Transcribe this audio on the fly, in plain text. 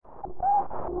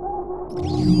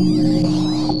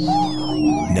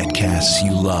Netcasts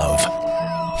you love.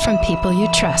 From people you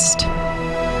trust.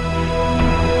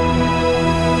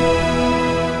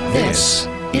 This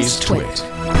is Twit.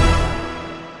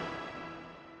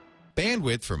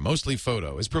 Bandwidth for Mostly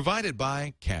Photo is provided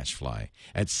by Cachefly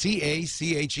at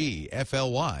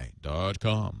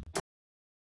CACHEFLY.com.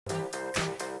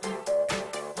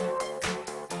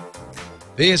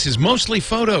 This is Mostly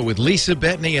Photo with Lisa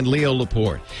Bettany and Leo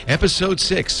Laporte. Episode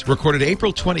 6, recorded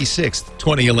April 26th,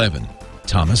 2011.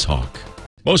 Thomas Hawk.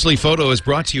 Mostly Photo is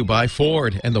brought to you by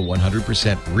Ford and the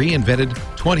 100% reinvented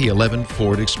 2011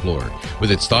 Ford Explorer.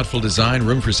 With its thoughtful design,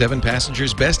 room for 7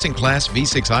 passengers, best-in-class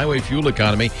V6 highway fuel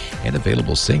economy, and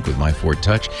available sync with My Ford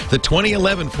Touch, the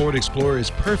 2011 Ford Explorer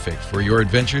is perfect for your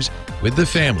adventures with the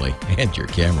family and your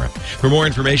camera. For more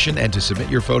information and to submit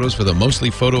your photos for the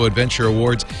Mostly Photo Adventure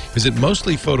Awards, visit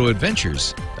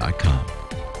mostlyphotoadventures.com.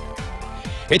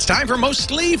 It's time for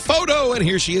Mostly Photo, and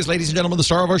here she is, ladies and gentlemen, the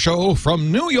star of our show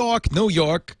from New York, New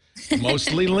York.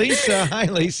 Mostly Lisa. Hi,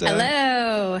 Lisa.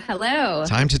 Hello. Hello.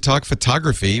 Time to talk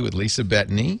photography with Lisa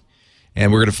Bettany,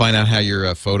 and we're going to find out how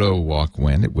your photo walk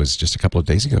went. It was just a couple of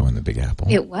days ago in the Big Apple.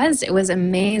 It was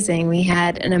amazing. We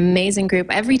had an amazing group.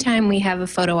 Every time we have a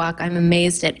photo walk, I'm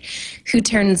amazed at who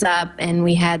turns up, and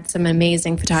we had some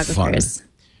amazing photographers. Fun.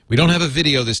 We don't have a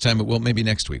video this time, but maybe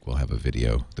next week we'll have a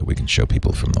video that we can show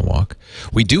people from the walk.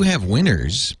 We do have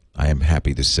winners, I am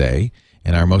happy to say,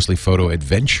 in our Mostly Photo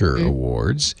Adventure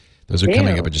Awards. Those are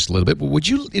coming up in just a little bit. But would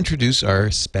you introduce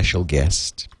our special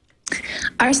guest?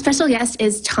 Our special guest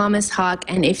is Thomas Hawk,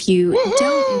 and if you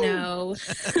don't know,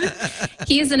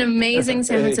 he is an amazing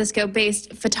San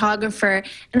Francisco-based photographer,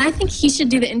 and I think he should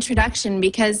do the introduction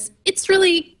because it's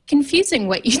really confusing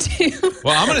what you do.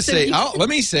 Well, I'm going to say, let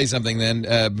me say something then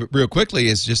real quickly.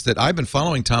 Is just that I've been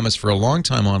following Thomas for a long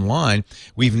time online.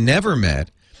 We've never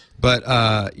met, but,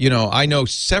 you know, I know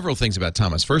several things about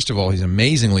Thomas. First of all, he's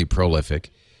amazingly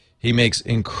prolific. He makes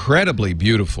incredibly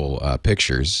beautiful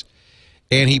pictures,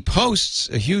 and he posts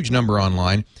a huge number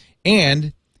online,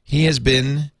 and he has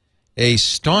been a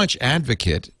staunch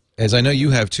advocate, as I know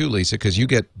you have too, Lisa, because you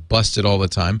get busted all the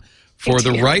time, for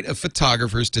the right of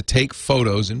photographers to take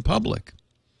photos in public.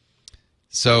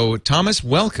 So, Thomas,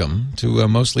 welcome to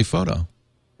Mostly Photo.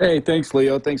 Hey, thanks,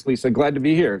 Leo. Thanks, Lisa. Glad to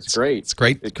be here. It's great. It's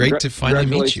great to finally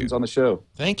meet you. Congratulations on the show.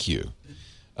 Thank you.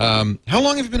 How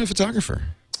long have you been a photographer?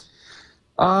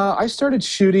 I started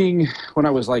shooting when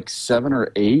I was like 7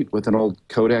 or 8 with an old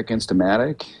Kodak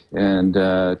Instamatic, and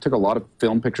took a lot of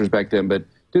film pictures back then, but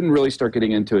didn't really start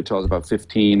getting into it until I was about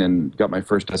 15 and got my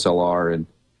first SLR and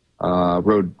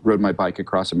rode my bike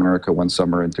across America one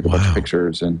summer and took a bunch of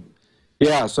pictures. And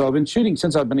yeah, so I've been shooting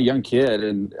since I've been a young kid,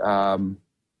 and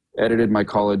edited my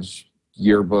college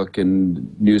yearbook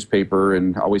and newspaper,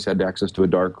 and always had access to a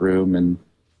dark room, and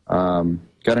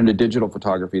got into digital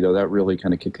photography, though. That really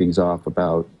kind of kicked things off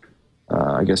about,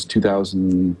 I guess,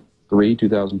 2003,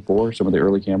 2004, some of the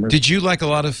early cameras. Did you, like a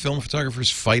lot of film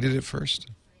photographers, fight it at first?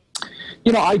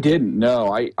 You know, I didn't.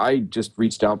 No, I just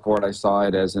reached out for it. I saw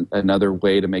it as another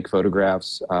way to make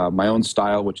photographs. My own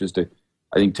style, which is to,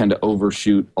 I think, tend to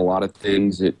overshoot a lot of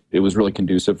things. It was really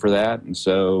conducive for that. And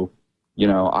so, you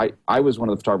know, I was one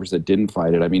of the photographers that didn't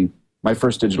fight it. I mean, my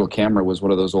first digital camera was one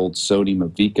of those old Sony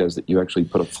Mavicas that you actually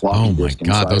put a floppy disk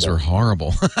inside. Oh, my God, those were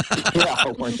horrible.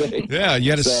 Yeah, weren't they? Yeah, you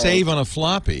had to save on a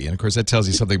floppy. And, of course, that tells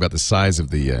you something about the size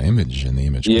of the image in the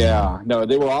image. Yeah, no,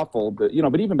 they were awful. But, you know,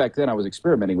 but even back then I was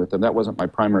experimenting with them. That wasn't my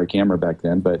primary camera back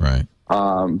then. But,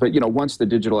 but you know, once the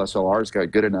digital SLRs got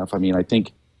good enough, I mean, I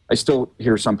think I still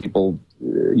hear some people,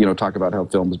 you know, talk about how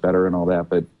film is better and all that.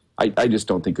 But I just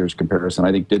don't think there's comparison.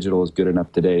 I think digital is good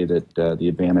enough today that the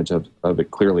advantage of it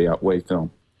clearly outweigh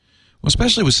film. Well,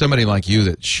 especially with somebody like you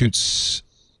that shoots,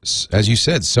 as you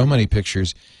said, so many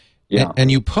pictures. Yeah.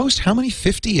 And you post how many,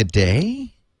 50 a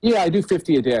day? Yeah, I do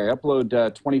 50 a day. I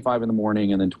upload 25 in the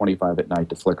morning and then 25 at night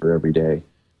to Flickr every day.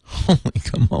 Holy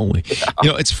camole. Yeah. You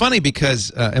know, it's funny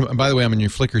because, and by the way, I'm in your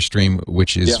Flickr stream,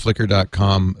 which is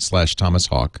flickr.com/Thomas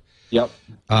Hawk. Yep.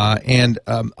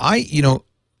 You know,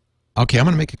 okay, I'm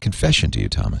going to make a confession to you,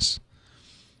 Thomas.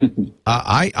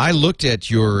 I looked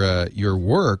at your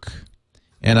work,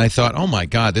 and I thought, oh, my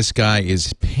God, this guy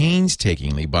is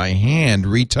painstakingly, by hand,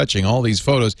 retouching all these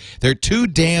photos. They're too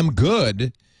damn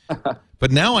good.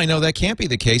 But now I know that can't be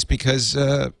the case because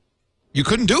you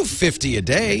couldn't do 50 a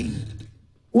day.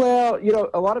 Well, you know,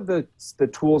 a lot of the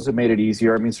tools have made it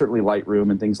easier. I mean, certainly Lightroom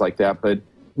and things like that, but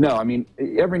no, I mean,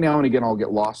 every now and again I'll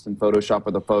get lost in Photoshop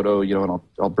with a photo, you know, and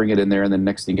I'll bring it in there, and then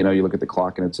next thing you know, you look at the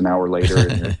clock and it's an hour later.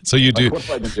 And so you do. What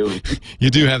have I been doing? You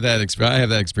do have that experience. I have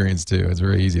that experience too. It's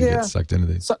very easy to get sucked into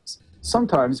these.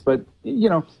 sometimes, but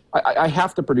I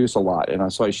have to produce a lot,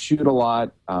 and so I shoot a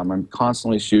lot. I'm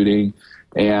constantly shooting,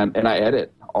 and I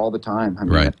edit all the time. I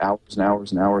mean, Right. hours and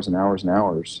hours and hours and hours and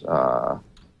hours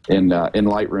in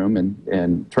Lightroom,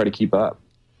 and try to keep up.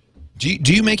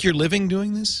 Do you make your living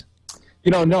doing this?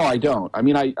 No, I don't. I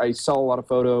mean, I sell a lot of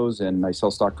photos, and I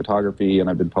sell stock photography, and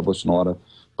I've been published in a lot of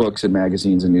books and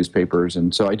magazines and newspapers,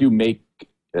 and so I do make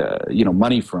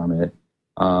money from it.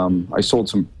 I sold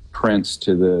some prints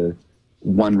to the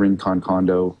One Rincon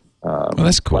condo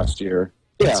that's cool. last year.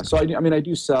 Yeah, so I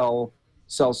do sell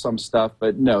some stuff,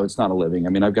 but no, it's not a living. I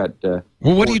mean, I've got Well,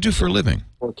 what do you do for a living?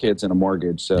 4 kids and a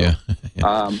mortgage, so Yeah.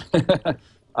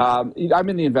 I'm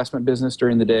in the investment business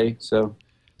during the day. So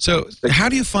how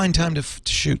do you find time to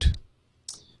shoot?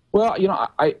 well,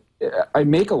 I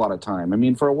make a lot of time. I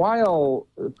mean, for a while,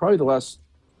 probably the last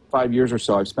 5 years or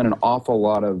so, I've spent an awful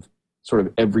lot of sort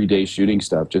of everyday shooting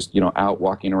stuff, just, out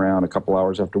walking around a couple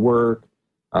hours after work,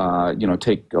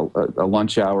 take a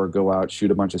lunch hour, go out,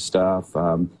 shoot a bunch of stuff,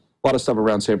 a lot of stuff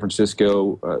around San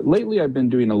Francisco. Lately, I've been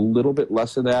doing a little bit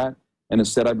less of that, and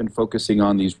instead I've been focusing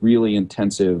on these really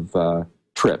intensive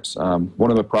trips. One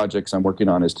of the projects I'm working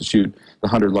on is to shoot the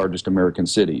 100 largest American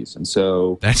cities, and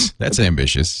so... That's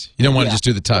ambitious. You don't want to just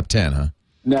do the top 10, huh?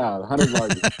 No, 100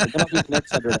 largest. And then I'll do the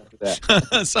next 100 after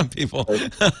that. Some people.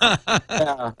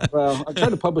 Yeah, well, I'm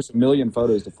trying to publish 1 million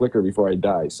photos to Flickr before I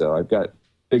die, so I've got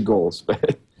big goals.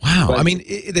 Wow. I mean,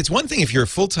 it's one thing if you're a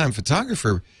full-time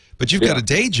photographer, but you've got a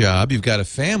day job, you've got a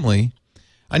family.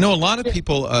 I know a lot of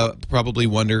people probably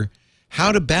wonder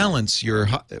how to balance your,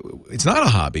 it's not a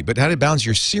hobby, but how to balance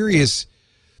your serious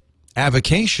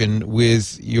avocation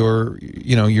with your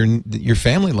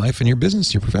family life and your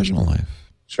business, your professional life.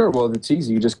 Sure, well, it's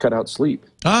easy. You just cut out sleep.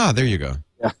 Ah, there you go.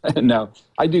 Yeah, no,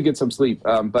 I do get some sleep,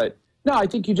 but no, I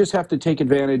think you just have to take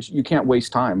advantage. You can't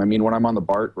waste time. I mean, when I'm on the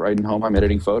BART riding home, I'm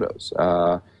editing photos.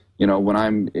 When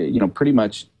I'm, pretty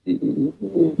much,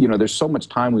 there's so much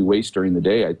time we waste during the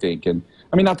day, I think. And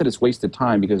I mean, not that it's wasted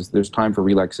time because there's time for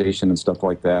relaxation and stuff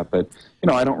like that. But,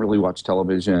 I don't really watch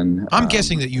television. I'm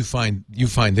guessing that you find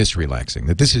this relaxing,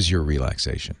 that this is your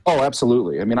relaxation. Oh,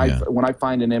 absolutely. I mean, when I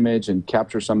find an image and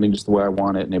capture something just the way I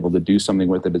want it and able to do something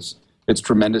with it, it's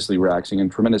tremendously relaxing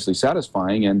and tremendously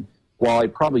satisfying. And while I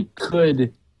probably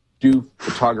could do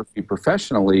photography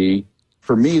professionally,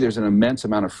 for me, there's an immense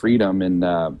amount of freedom in,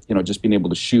 just being able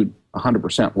to shoot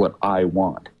 100% what I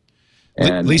want.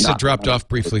 And Lisa dropped off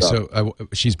briefly, so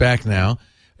she's back now.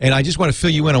 And I just want to fill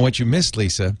you in on what you missed,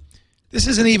 Lisa. This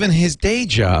isn't even his day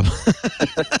job.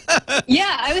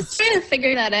 Yeah, I was trying to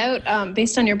figure that out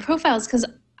based on your profiles because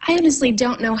I honestly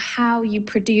don't know how you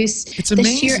produce the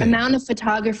sheer amount of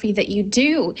photography that you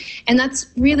do. And that's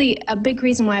really a big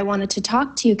reason why I wanted to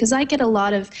talk to you because I get a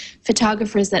lot of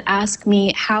photographers that ask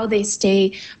me how they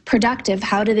stay productive,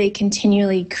 how do they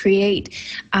continually create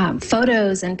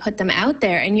photos and put them out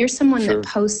there. And you're someone that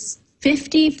posts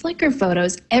 50 Flickr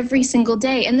photos every single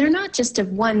day. And they're not just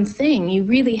of one thing. You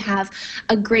really have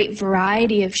a great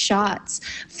variety of shots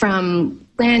from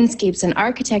landscapes and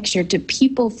architecture to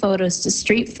people photos to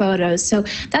street photos. So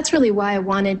that's really why I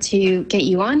wanted to get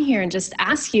you on here and just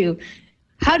ask you,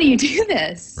 how do you do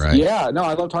this? Right. Yeah, no,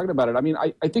 I love talking about it. I mean,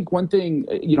 I think one thing,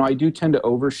 I do tend to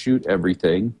overshoot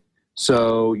everything.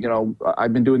 So,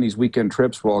 I've been doing these weekend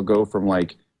trips where I'll go from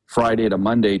like Friday to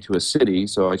Monday to a city.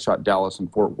 So I shot Dallas and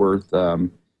Fort Worth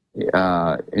in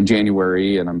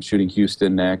January, and I'm shooting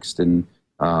Houston next, and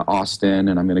Austin,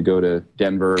 and I'm going to go to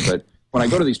Denver. But when I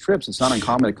go to these trips, it's not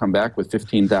uncommon to come back with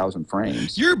 15,000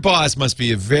 frames. Your boss must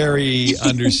be a very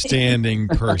understanding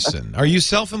person. Are you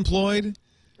self-employed?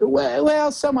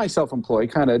 Well,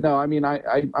 semi-self-employed, kind of. No, I mean,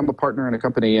 I'm a partner in a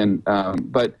company, and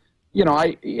but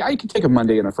I can take a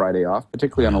Monday and a Friday off,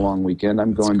 particularly on a long weekend.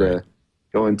 I'm going to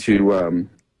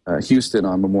Houston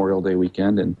on Memorial Day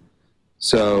weekend, and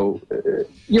so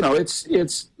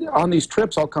it's on these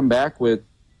trips I'll come back with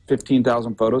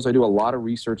 15,000 photos. I do a lot of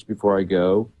research before I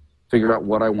go, figure out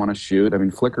what I want to shoot. I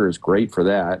mean, Flickr is great for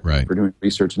that, right, for doing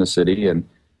research in a city, and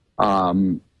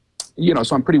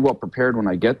so I'm pretty well prepared when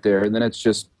I get there. And then it's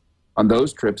just on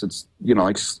those trips, it's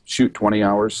like shoot 20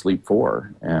 hours, sleep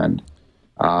 4, and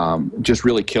just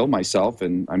really kill myself,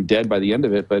 and I'm dead by the end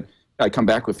of it. But I come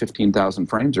back with 15,000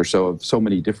 frames or so of so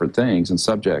many different things and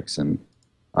subjects, and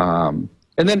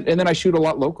then I shoot a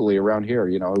lot locally around here.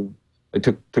 I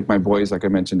took my boys, like I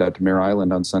mentioned, out to Mare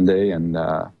Island on Sunday, and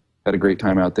had a great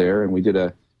time out there. And we did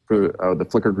for the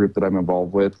Flickr group that I'm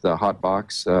involved with, the Hot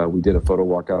Box. We did a photo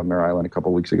walk out on Mare Island a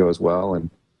couple weeks ago as well. And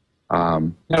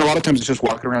a lot of times it's just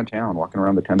walking around town, walking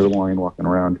around the Tenderloin, walking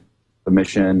around the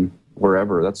Mission,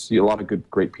 wherever. That's a lot of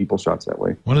great people shots that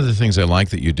way. One of the things I like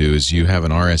that you do is you have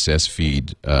an RSS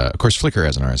feed. Of course, Flickr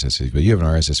has an RSS feed, but you have an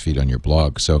RSS feed on your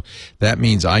blog. So that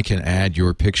means I can add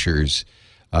your pictures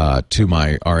to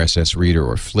my RSS reader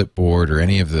or Flipboard or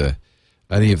any of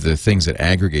the things that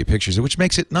aggregate pictures, which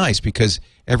makes it nice because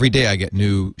every day I get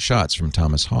new shots from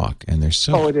Thomas Hawk, and they're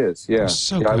so. Oh, it is. Yeah.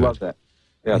 So yeah, I good. love that.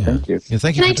 Yeah, thank you. Yeah,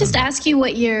 thank you. Can I for just doing that. ask you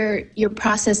what your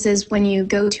process is when you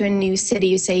go to a new city?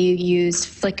 You say you use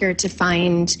Flickr to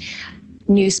find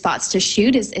new spots to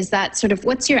shoot. Is that sort of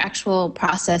what's your actual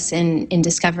process in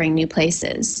discovering new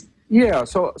places? Yeah,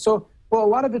 so well, a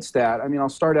lot of it's that. I mean, I'll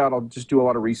start out. I'll just do a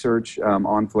lot of research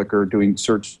on Flickr, doing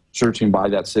searching by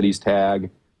that city's tag,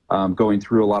 going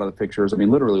through a lot of the pictures. I mean,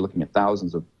 literally looking at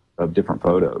thousands of different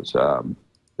photos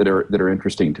that are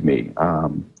interesting to me.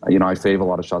 You know, I fave a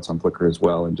lot of shots on Flickr as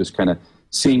well, and just kind of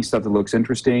seeing stuff that looks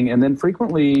interesting. And then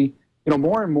frequently, you know,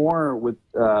 more and more with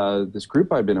this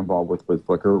group I've been involved with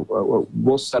Flickr,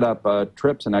 we'll set up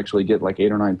trips and actually get like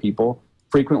 8 or 9 people.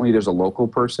 Frequently, there's a local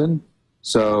person.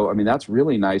 So, I mean, that's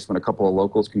really nice when a couple of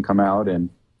locals can come out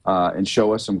and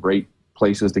show us some great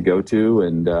places to go to.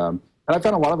 And I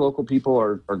found a lot of local people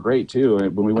are great too.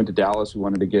 And when we went to Dallas, we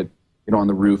wanted to get, you know, on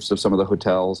the roofs of some of the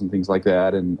hotels and things like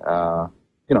that. And,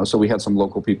 you know, so we had some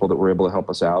local people that were able to help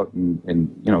us out and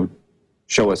you know,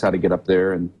 show us how to get up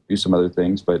there and do some other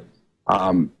things. But,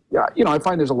 yeah, you know, I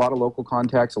find there's a lot of local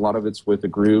contacts. A lot of it's with a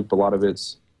group. A lot of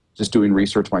it's just doing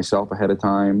research myself ahead of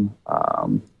time.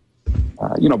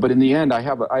 You know, but in the end, I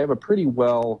have a pretty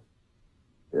well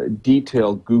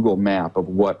detailed Google map of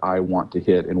what I want to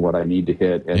hit and what I need to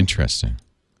hit. And, Interesting.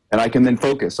 and I can then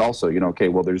focus also, you know, okay,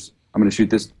 well, I'm going to shoot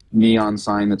this neon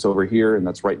sign that's over here, and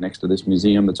that's right next to this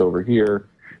museum that's over here.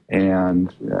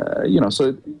 And, you know,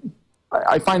 so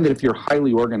I find that if you're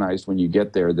highly organized when you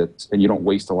get there and you don't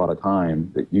waste a lot of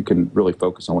time, that you can really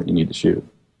focus on what you need to shoot.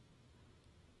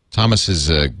 Thomas has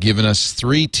given us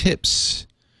 3 tips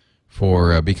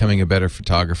for becoming a better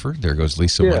photographer. There goes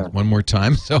Lisa one more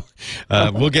time. So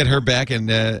we'll get her back, and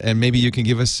maybe you can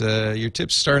give us your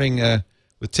tips, starting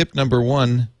with tip number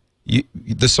 1,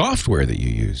 the software that you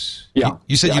use. Yeah.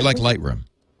 You said you like think Lightroom.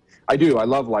 I do. I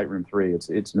love Lightroom 3. It's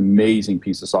an amazing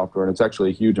piece of software, and it's actually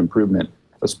a huge improvement,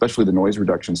 especially the noise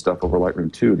reduction stuff over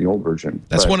Lightroom 2, the old version.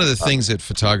 That's one of the things that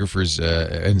photographers,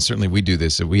 and certainly we do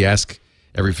this, that we ask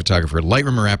every photographer,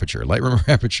 Lightroom or Aperture, Lightroom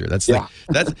or Aperture. That's I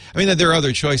mean, there are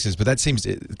other choices, but that seems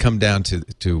to come down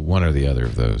to one or the other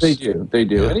of those. They do.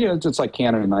 Yeah. And, you know, it's like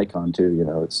Canon and Nikon, too. You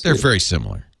know, They're very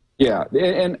similar. Yeah,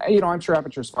 and you know, I'm sure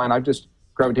Aperture's fine. I've just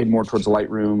gravitated more towards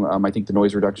Lightroom. I think the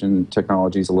noise reduction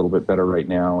technology is a little bit better right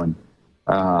now, and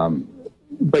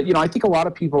but you know, I think a lot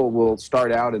of people will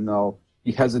start out and they'll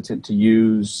be hesitant to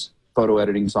use photo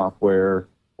editing software,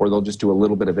 or they'll just do a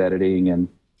little bit of editing. And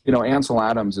you know, Ansel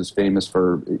Adams is famous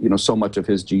for, you know, so much of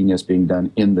his genius being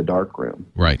done in the darkroom.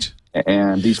 Right.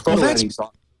 And these photo editing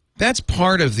software. That's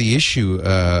part of the issue.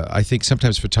 I think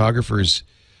sometimes photographers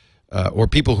or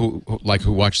people who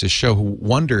watch this show who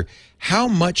wonder, how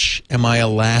much am I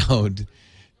allowed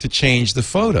to change the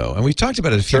photo? And we've talked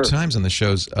about it a few times on the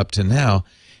shows up to now.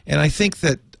 And I think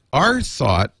that our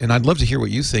thought, and I'd love to hear what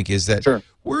you think, is that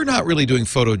we're not really doing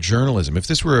photojournalism. If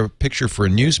this were a picture for a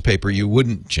newspaper, you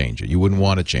wouldn't change it. You wouldn't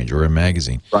want to change it, or a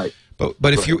magazine. Right. But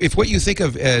if what you think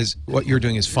of as what you're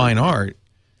doing is fine art,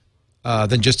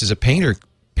 then just as a painter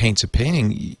paints a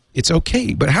painting, it's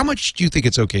okay. But how much do you think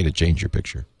it's okay to change your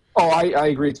picture? Oh, I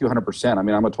agree with you 100%. I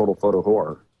mean, I'm a total photo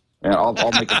whore. And I'll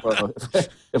make a photo.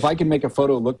 If I can make a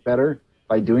photo look better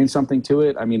by doing something to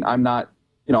it, I mean, I'm not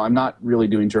really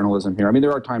doing journalism here. I mean,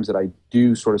 there are times that I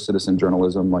do sort of citizen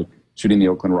journalism, like shooting the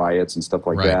Oakland riots and stuff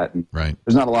like that. And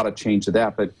there's not a lot of change to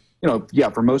that. But, you know, yeah,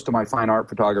 for most of my fine art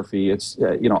photography, it's,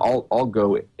 you know, I'll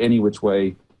go any which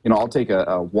way. You know, I'll take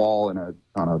a wall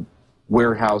on a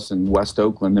warehouse in West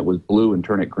Oakland that was blue and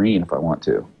turn it green if I want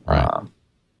to. Right.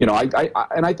 You know,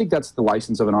 I think that's the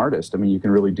license of an artist. I mean, you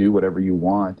can really do whatever you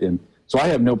want. And so I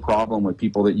have no problem with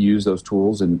people that use those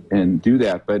tools and do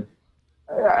that. But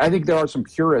I think there are some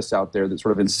purists out there that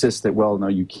sort of insist that, well, no,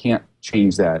 you can't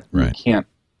change that. Right. You can't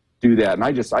do that. And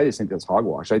I just think that's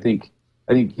hogwash. I think,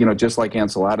 you know, just like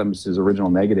Ansel Adams, his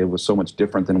original negative was so much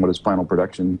different than what his final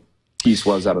production piece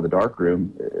was out of the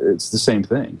darkroom. It's the same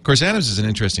thing. Of course, Adams is an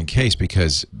interesting case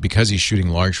because he's shooting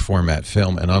large format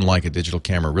film, and unlike a digital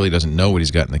camera, really doesn't know what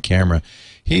he's got in the camera.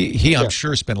 He I'm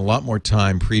sure, spent a lot more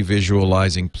time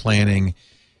pre-visualizing, planning.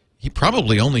 He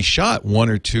probably only shot 1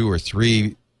 or 2 or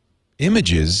 3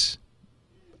 images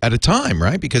at a time,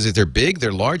 right? Because if they're big,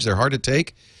 they're large, they're hard to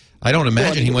take. I don't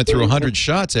imagine he went through 100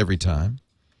 shots every time.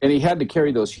 And he had to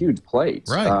carry those huge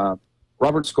plates. Right.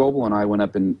 Robert Scoble and I went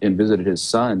up and visited his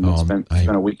son. Oh, Spent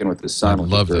a weekend with his son. I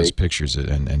which love was those great. pictures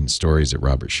and stories that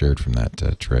Robert shared from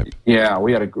that trip. Yeah,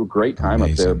 we had a great time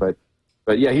Amazing. up there.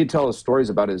 But yeah, he'd tell us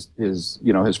stories about his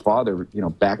father,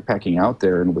 backpacking out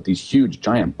there and with these huge,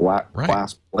 giant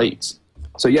glass plates.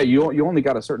 So yeah, you only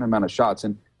got a certain amount of shots,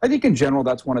 and I think in general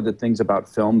that's one of the things about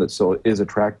film that still is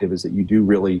attractive is that you do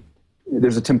really.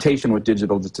 There's a temptation with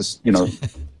digital just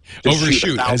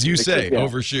Overshoot, as you pictures. say, Yeah.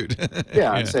 overshoot.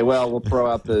 Yeah, and say, well, we'll throw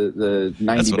out the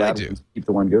 90 what I bad do. ones and keep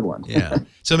the one good one. Yeah.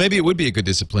 So maybe it would be a good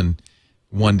discipline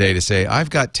one day to say, I'm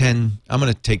going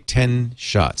to take 10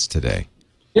 shots today.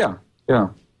 Yeah.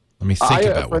 Let me think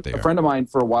about what they A are. friend of mine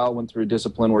for a while went through a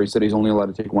discipline where he said he's only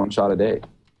allowed to take one shot a day.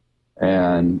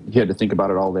 And he had to think about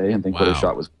it all day and think what his Wow.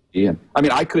 shot was going to be. And I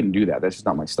mean, I couldn't do that. That's just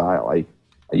not my style. I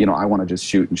want to just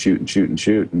shoot and shoot and shoot and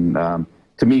shoot. And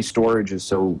to me, storage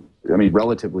is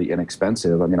relatively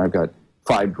inexpensive. I mean, I've got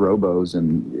 5 Drobos,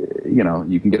 and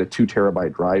you can get a 2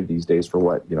 terabyte drive these days for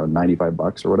what,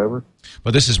 $95 or whatever.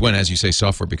 But this is when, as you say,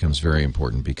 software becomes very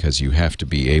important because you have to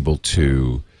be able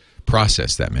to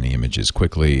process that many images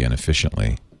quickly and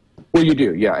efficiently. Well, you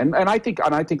do, yeah, and I think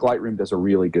Lightroom does a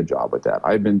really good job with that.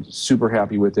 I've been super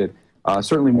happy with it.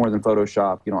 Certainly more than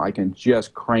Photoshop. I can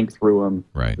just crank through them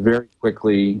Right. very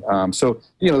quickly. So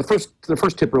the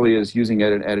first tip really is using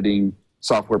an editing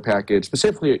software package,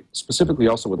 specifically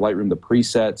also with Lightroom, the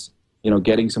presets.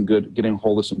 Getting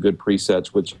hold of some good presets,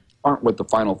 which aren't what the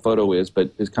final photo is,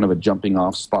 but is kind of a jumping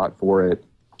off spot for it.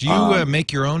 Do you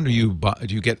make your own? Do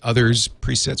you get others'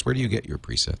 presets? Where do you get your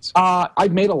presets?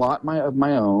 I've made a lot of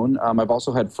my own. I've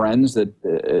also had friends that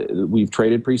we've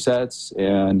traded presets,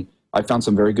 and I found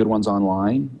some very good ones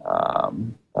online.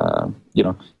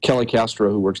 Kelly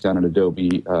Castro, who works down at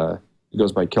Adobe, he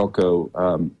goes by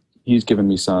Kelco. He's given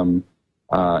me some,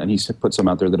 and he's put some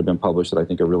out there that have been published that I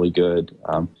think are really good.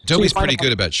 Adobe's pretty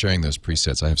good about sharing those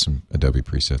presets. I have some Adobe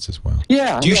presets as well.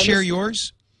 Yeah. Do you yeah, share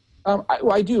yours?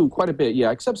 I do quite a bit,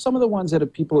 yeah. Except some of the ones that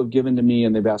people have given to me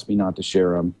and they've asked me not to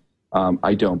share them.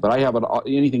 I don't, but I have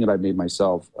anything that I've made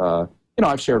myself.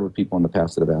 I've shared with people in the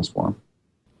past that have asked for them.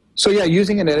 So yeah,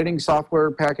 using an editing software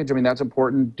package, that's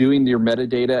important. Doing your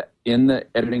metadata in the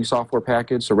editing software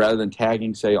package. So rather than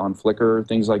tagging, say, on Flickr,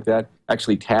 things like that,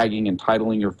 actually tagging and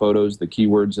titling your photos, the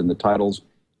keywords and the titles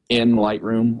in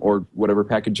Lightroom or whatever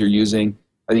package you're using.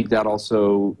 I think that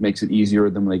also makes it easier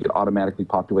than they could automatically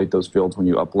populate those fields when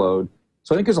you upload.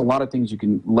 So I think there's a lot of things you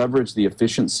can leverage the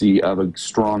efficiency of a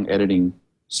strong editing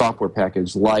software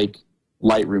package like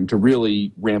Lightroom to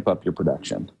really ramp up your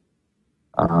production.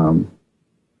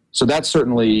 So that's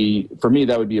certainly, for me,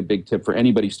 that would be a big tip for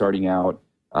anybody starting out.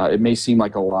 It may seem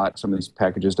like a lot, some of these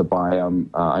packages to buy them.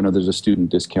 I know there's a student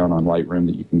discount on Lightroom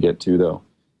that you can get too, though,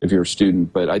 if you're a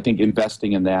student. But I think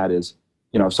investing in that is,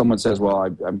 if someone says, well,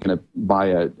 I'm going to buy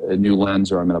a new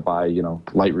lens or I'm going to buy,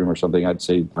 Lightroom or something, I'd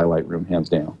say buy Lightroom, hands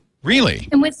down. Really?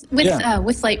 And with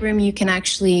Lightroom, you can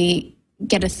actually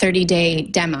get a 30-day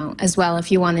demo as well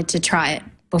if you wanted to try it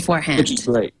beforehand. Which is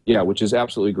great. Yeah, which is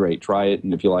absolutely great. Try it,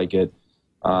 and if you like it.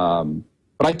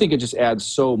 But I think it just adds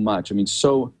so much.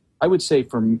 I would say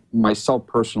for myself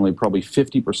personally, probably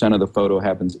 50% of the photo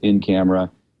happens in camera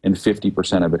and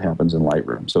 50% of it happens in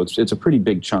Lightroom. So it's a pretty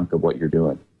big chunk of what you're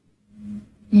doing.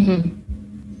 Mm-hmm.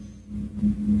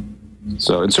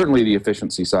 So, and certainly the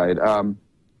efficiency side.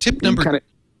 Tip number. Do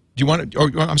you want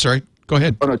to? I'm sorry. Go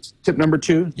ahead. Oh no, tip number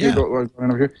 2. Yeah.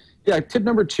 Yeah. Tip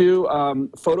number 2.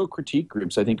 Photo critique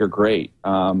groups I think are great.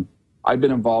 I've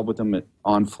been involved with them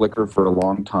on Flickr for a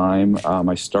long time.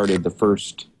 I started the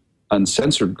first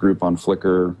uncensored group on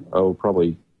Flickr,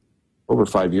 probably over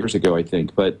 5 years ago, I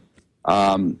think. But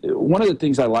one of the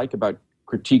things I like about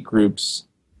critique groups,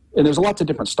 and there's lots of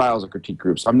different styles of critique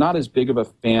groups. I'm not as big of a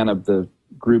fan of the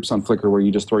groups on Flickr where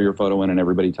you just throw your photo in and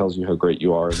everybody tells you how great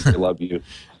you are and they love you.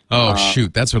 Oh,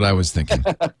 shoot. That's what I was thinking.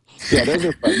 Yeah, those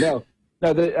are fun. No,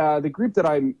 the group that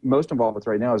I'm most involved with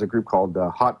right now is a group called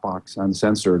Hotbox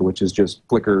Uncensored, which is just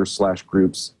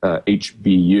Flickr/groups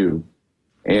HBU.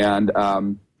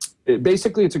 And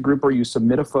basically it's a group where you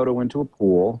submit a photo into a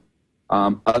pool.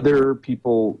 Other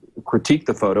people critique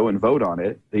the photo and vote on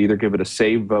it. They either give it a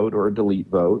save vote or a delete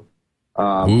vote.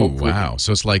 Ooh, wow.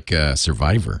 So it's like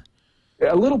Survivor.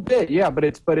 A little bit, yeah, but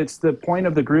it's the point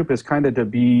of the group is kind of to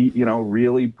be,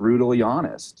 really brutally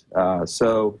honest.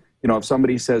 So, if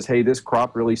somebody says, hey, this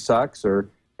crop really sucks, and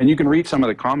you can read some of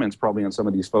the comments probably on some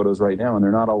of these photos right now, and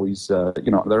they're not always,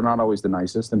 they're not always the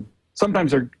nicest, and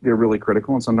sometimes they're really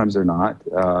critical, and sometimes they're not.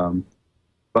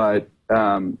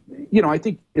 I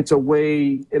think it's a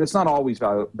way, and it's not always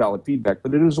valid feedback,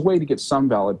 but it is a way to get some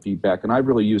valid feedback, and I've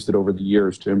really used it over the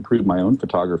years to improve my own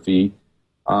photography.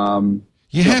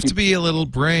 You have to be a little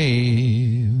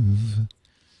brave.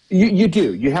 You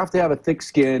do. You have to have a thick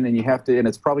skin, and and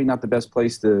it's probably not the best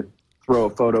place to throw a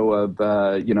photo of,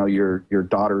 your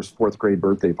daughter's 4th grade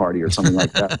birthday party or something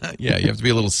like that. Yeah, you have to be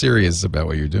a little serious about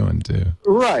what you're doing too.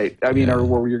 Right. I mean, or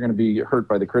where you're going to be hurt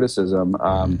by the criticism.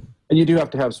 And you do have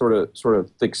to have sort of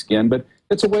thick skin, but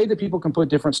it's a way that people can put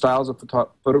different styles of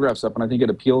photographs up, and I think it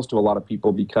appeals to a lot of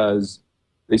people because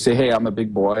they say, "Hey, I'm a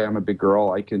big boy, I'm a big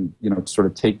girl. I can, sort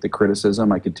of take the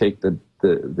criticism. I could take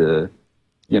the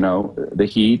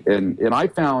heat." And I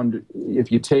found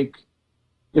if you take,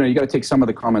 you got to take some of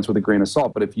the comments with a grain of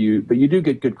salt, but you do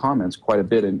get good comments quite a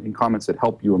bit, and comments that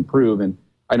help you improve. And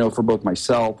I know for both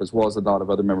myself as well as a lot of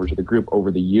other members of the group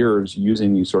over the years,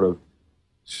 using these sort of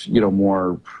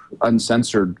more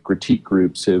uncensored critique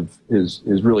groups has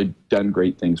really done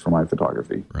great things for my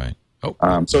photography. Right.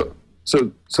 Oh.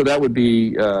 So that would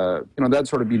be that'd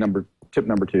sort of be tip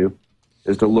number 2,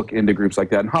 is to look into groups like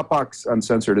that. And Hotbox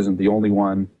Uncensored isn't the only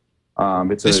one.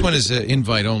 This one is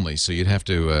invite only, so you'd have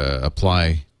to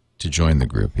apply to join the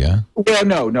group. Yeah.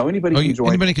 Well, no, anybody can join.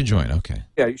 Anybody can join. Okay.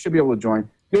 Yeah, you should be able to join.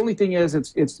 The only thing is,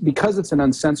 it's because it's an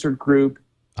uncensored group.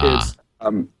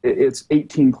 It's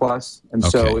 18 plus, and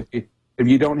so if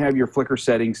you don't have your Flickr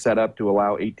settings set up to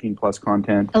allow 18 plus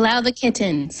content, Allow the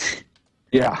kittens.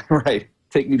 yeah, right.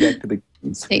 Take me back to the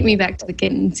kittens. Take me back to the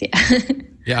kittens.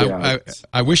 Yeah. Yeah,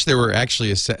 I wish there were actually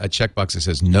a checkbox that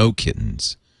says no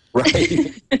kittens.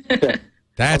 Right.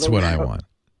 That's Although what I want.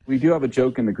 We do have a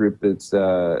joke in the group that's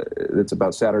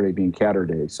about Saturday being Catter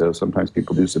Day, so sometimes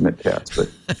people do submit cats, but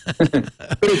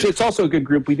but it's also a good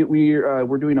group.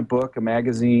 We're doing a book, a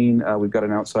magazine. We've got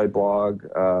an outside blog.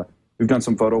 We've done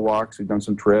some photo walks. We've done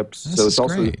some trips. This so is it's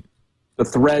also great. the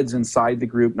threads inside the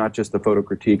group, not just the photo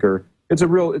critiquer. It's a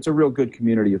real good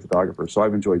community of photographers. So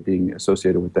I've enjoyed being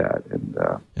associated with that.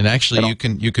 And actually, you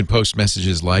can post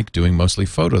messages like doing mostly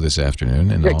photo this afternoon,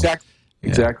 and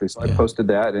exactly. So I posted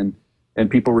that, and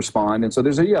people respond, and so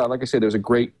like I say, there's a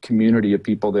great community of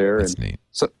people there. That's and neat.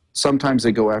 So sometimes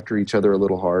they go after each other a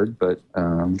little hard, but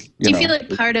Do you feel like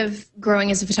part of growing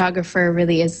as a photographer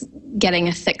really is getting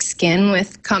a thick skin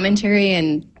with commentary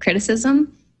and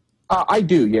criticism? I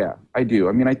do, yeah, I do.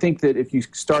 I mean, I think that if you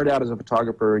start out as a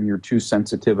photographer and you're too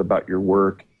sensitive about your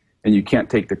work and you can't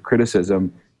take the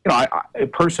criticism, I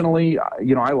personally,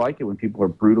 I like it when people are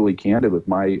brutally candid with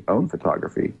my own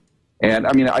photography. And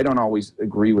I mean, I don't always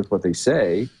agree with what they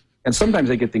say, and sometimes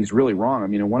they get things really wrong. I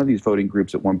mean, in one of these voting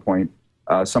groups at one point,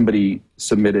 somebody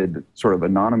submitted sort of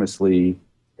anonymously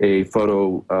a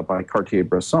photo by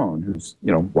Cartier-Bresson, who's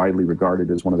widely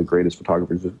regarded as one of the greatest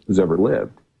photographers who's ever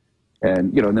lived.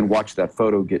 And and then watch that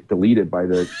photo get deleted by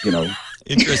the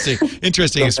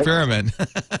interesting experiment.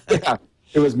 Yeah,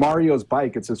 it was Mario's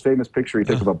bike. It's his famous picture he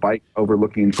took of a bike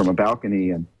overlooking from a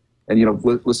balcony, and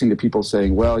listening to people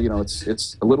saying, well,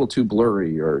 it's a little too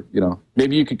blurry, or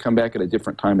maybe you could come back at a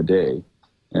different time of day,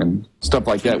 and stuff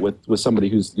like that with somebody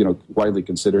who's widely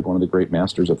considered one of the great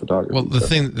masters of photography. Well,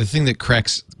 the thing that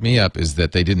cracks me up is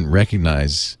that they didn't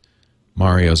recognize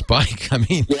Mario's bike. I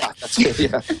mean, yeah, that's it.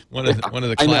 Yeah,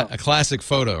 a classic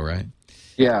photo, right?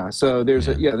 Yeah. So there's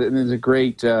a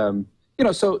great so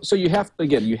you have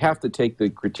to take the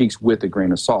critiques with a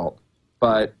grain of salt.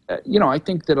 But I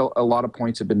think that a lot of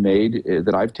points have been made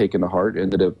that I've taken to heart and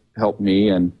that have helped me,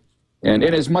 and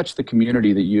as much the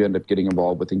community that you end up getting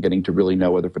involved with and getting to really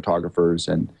know other photographers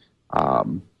and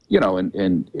and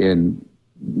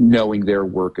knowing their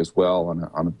work as well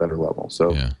on a better level.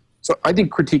 So. Yeah. So I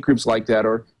think critique groups like that,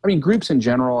 groups in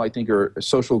general, I think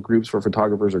social groups for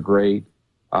photographers are great.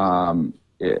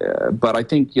 But I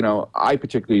think, I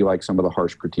particularly like some of the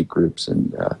harsh critique groups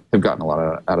and have gotten a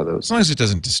lot out of those. As long as it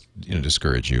doesn't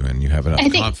discourage you and you have enough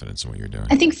confidence in what you're doing.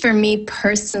 I think for me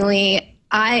personally,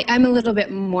 I'm a little bit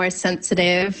more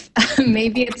sensitive.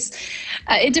 Maybe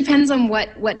it depends on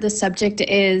what the subject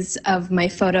is of my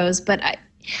photos, but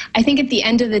I think at the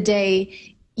end of the day,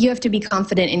 you have to be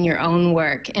confident in your own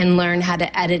work and learn how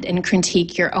to edit and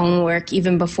critique your own work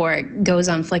even before it goes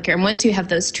on Flickr. And once you have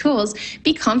those tools,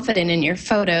 be confident in your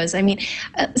photos. I mean,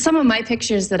 some of my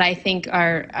pictures that I think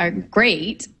are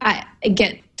great, I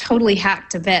get totally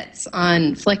hacked to bits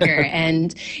on Flickr.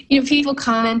 And, people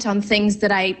comment on things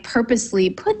that I purposely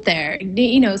put there.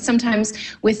 Sometimes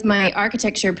with my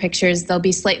architecture pictures, they'll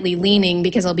be slightly leaning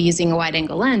because I'll be using a wide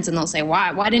angle lens, and they'll say,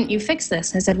 why didn't you fix this?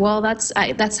 And I said, well,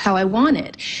 that's how I want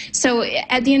it. So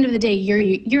at the end of the day,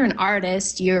 you're an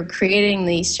artist, you're creating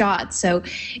these shots. So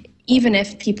even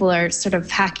if people are sort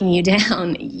of hacking you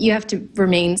down, you have to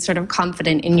remain sort of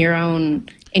confident in your own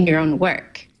work.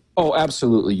 Oh,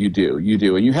 absolutely, you do.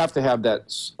 And you have to have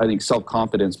that, I think,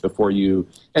 self-confidence before you,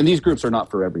 and these groups are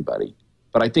not for everybody.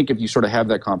 But I think if you sort of have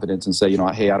that confidence and say,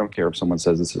 hey, I don't care if someone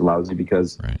says this is lousy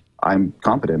because I'm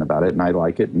confident about it and I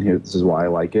like it, and this is why I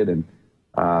like it. And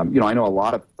I know a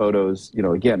lot of photos,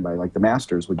 again, by like the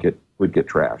masters would get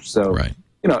trashed. So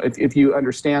if you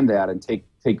understand that and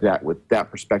take that with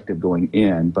that perspective going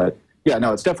in, but yeah,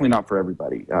 no, it's definitely not for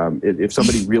everybody. If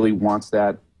somebody really wants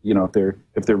that,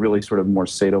 if they're really sort of more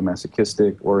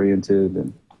sadomasochistic oriented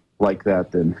and like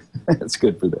that, then it's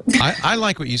good for them. I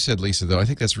like what you said, Lisa, though. I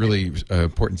think that's really an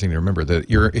important thing to remember, that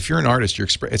if you're an artist,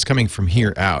 it's coming from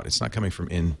here out. It's not coming from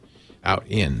out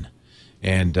in.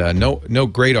 And no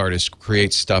great artist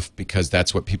creates stuff because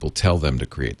that's what people tell them to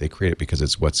create. They create it because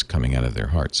it's what's coming out of their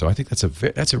heart. So I think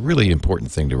that's a really important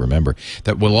thing to remember,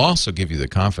 that will also give you the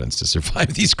confidence to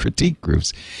survive these critique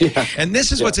groups. Yeah. And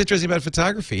this is what's interesting about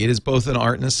photography. It is both an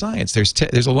art and a science.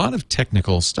 There's a lot of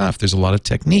technical stuff. There's a lot of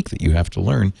technique that you have to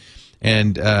learn.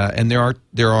 And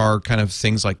there are kind of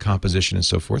things like composition and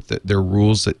so forth, that there are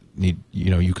rules that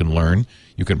you can learn.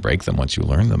 You can break them once you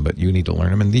learn them, but you need to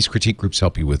learn them. And these critique groups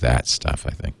help you with that stuff,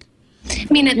 I think. I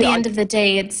mean, at the end of the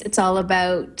day, it's all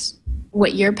about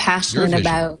what you're passionate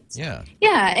about. Yeah.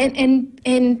 Yeah,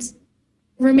 and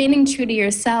remaining true to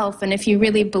yourself. And if you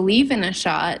really believe in a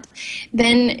shot,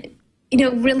 then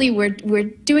really we're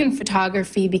doing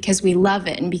photography because we love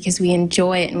it and because we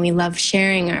enjoy it and we love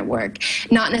sharing our work,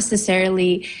 not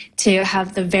necessarily to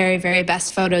have the very, very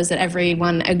best photos that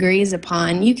everyone agrees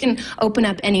upon. You can open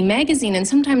up any magazine, and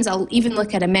sometimes I'll even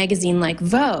look at a magazine like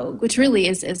Vogue, which really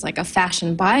is like a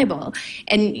fashion Bible,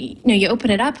 and you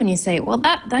open it up and you say, well,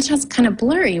 that shot's kind of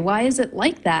blurry. Why is it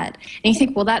like that? And you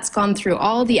think, well, that's gone through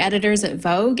all the editors at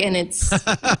Vogue, and they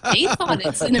thought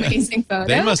it's an amazing photo.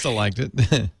 They must have liked it.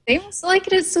 They must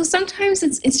like it. So sometimes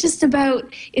it's just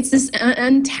about, it's this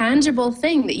intangible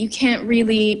thing that you can't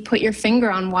really put your finger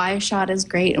on why a shot is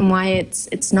great and why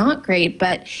it's not great,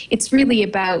 but it's really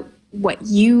about what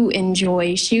you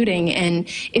enjoy shooting. And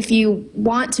if you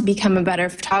want to become a better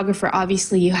photographer,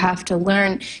 obviously you have to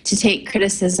learn to take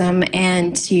criticism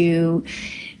and to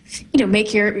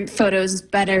make your photos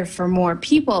better for more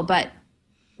people, but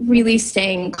really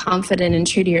staying confident and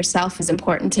true to yourself is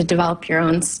important to develop your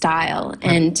own style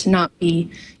and to not be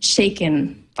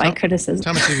shaken by criticism.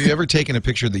 Thomas, have you ever taken a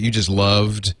picture that you just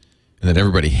loved and that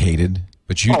everybody hated?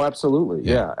 But you... Oh, absolutely.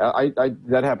 Yeah. I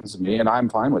that happens to me, and I'm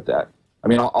fine with that. I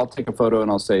mean, I'll take a photo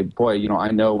and I'll say, boy, I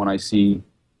know when I see,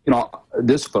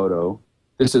 this photo,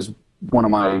 this is one of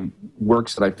my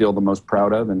works that I feel the most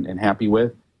proud of and happy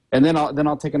with. And then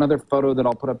I'll take another photo that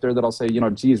I'll put up there that I'll say,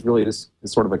 geez, really, this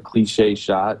is sort of a cliche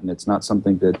shot, and it's not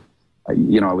something that,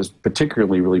 I was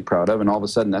particularly really proud of. And all of a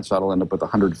sudden, that shot will end up with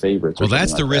 100 favorites. Well,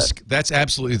 that's the risk. That's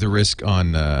absolutely the risk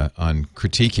on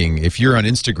critiquing. If you're on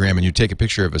Instagram and you take a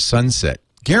picture of a sunset,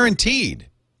 guaranteed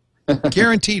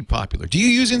popular. Do you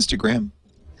use Instagram?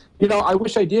 I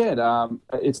wish I did.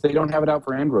 They don't have it out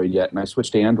for Android yet, and I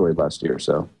switched to Android last year.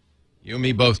 So you and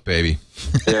me both, baby.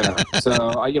 Yeah. So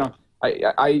a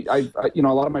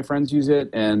lot of my friends use it,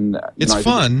 and it's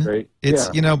fun. It's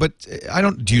but I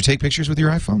don't. Do you take pictures with your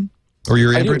iPhone or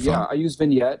your Android phone? Yeah, I use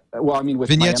Vignette. Well, I mean, with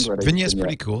Vignette's, my Android, Vignette's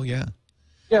pretty cool. Yeah.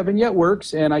 Yeah, Vignette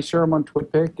works, and I share them on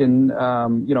TwitPic, and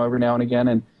every now and again.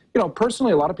 And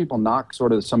personally, a lot of people knock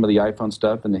sort of some of the iPhone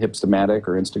stuff and the Hipstamatic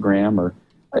or Instagram. Or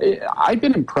I've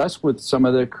been impressed with some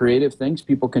of the creative things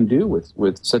people can do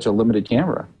with such a limited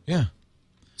camera. Yeah.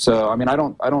 So, I mean, I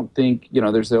don't think,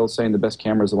 there's the old saying, the best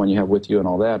camera is the one you have with you and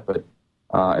all that, but,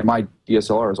 and my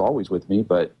DSLR is always with me,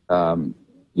 but, for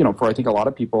I think a lot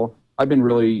of people, I've been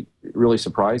really, really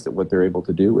surprised at what they're able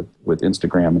to do with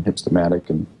Instagram and Hipstamatic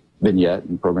and Vignette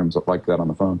and programs like that on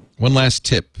the phone. One last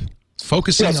tip,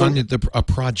 focusing on a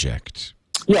project.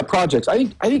 Yeah, projects. I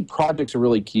think projects are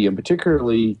really key, and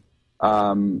particularly,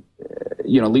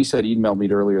 Lisa had emailed me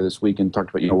earlier this week and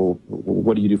talked about,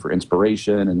 what do you do for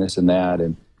inspiration and this and that.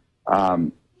 And,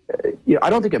 I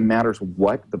don't think it matters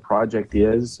what the project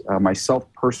is.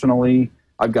 Myself personally,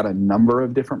 I've got a number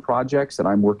of different projects that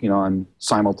I'm working on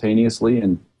simultaneously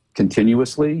and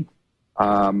continuously.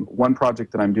 One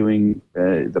project that I'm doing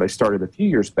that I started a few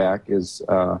years back is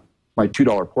my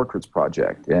 $2 portraits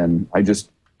project. And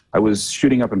I was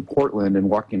shooting up in Portland and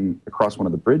walking across one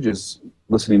of the bridges,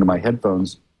 listening to my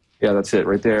headphones. Yeah, that's it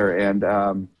right there.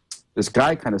 And this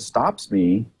guy kind of stops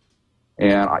me.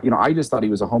 And, I just thought he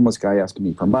was a homeless guy asking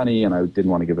me for money, and I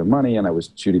didn't want to give him money. And I was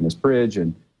shooting this bridge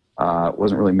and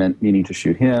wasn't really meaning to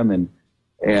shoot him.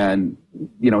 And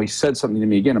he said something to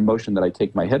me, again, a motion that I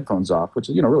take my headphones off, which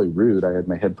is, really rude. I had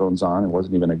my headphones on and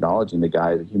wasn't even acknowledging the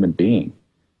guy as a human being.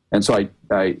 And so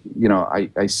I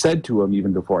said to him,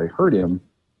 even before I heard him,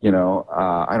 I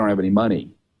don't have any money.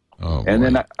 Oh, and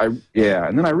boy. then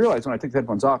and then I realized when I took the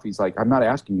headphones off, he's like, "I'm not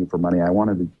asking you for money. I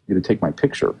wanted you to take my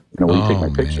picture. Will you take my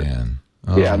picture?" Man.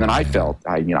 Oh, Yeah, and then I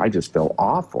man. I just felt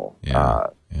awful Yeah.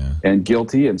 and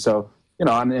guilty, and so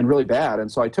and really bad.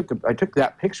 And so I took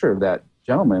that picture of that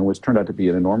gentleman, which turned out to be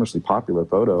an enormously popular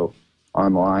photo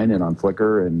online and on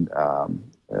Flickr, and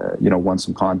won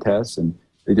some contests, and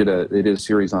they did a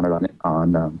series on it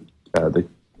on the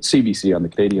CBC, on the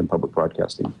Canadian Public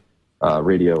Broadcasting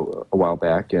radio a while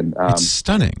back, and It's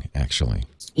stunning, actually.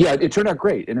 yeah, it turned out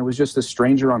great, and it was just a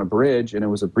stranger on a bridge, and it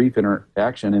was a brief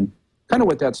interaction, and kind of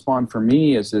what that spawned for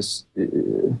me is this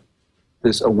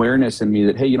awareness in me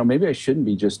that, hey, maybe I shouldn't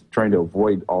be just trying to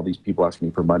avoid all these people asking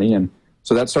me for money, and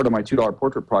so that started my $2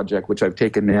 portrait project, which I've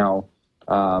taken now,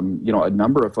 a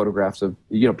number of photographs of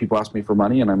people ask me for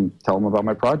money, and I'm telling them about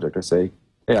my project. I say,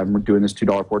 hey, I'm doing this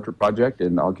 $2 portrait project,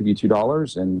 and I'll give you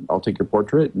 $2, and I'll take your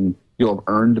portrait, and you'll have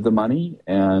earned the money,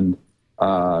 and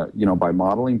by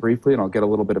modeling briefly, and I'll get a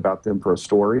little bit about them for a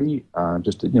story,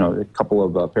 just a couple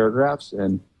of paragraphs,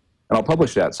 and I'll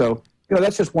publish that. So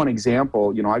that's just one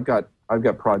example. I've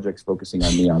got projects focusing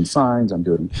on neon signs. I'm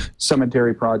doing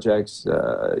cemetery projects.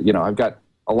 I've got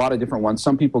a lot of different ones.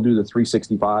 Some people do the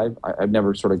 365. I've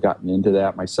never sort of gotten into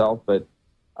that myself, but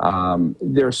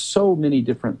there's so many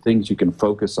different things you can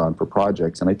focus on for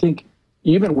projects. And I think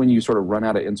even when you sort of run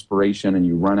out of inspiration and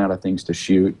you run out of things to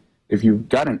shoot, if you've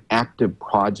got an active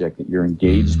project that you're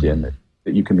engaged in that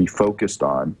you can be focused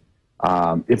on,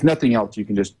 if nothing else, you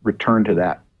can just return to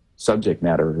that subject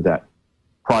matter, that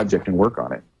project, and work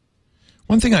on it.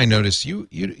 One thing I noticed you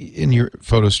in your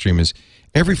photo stream is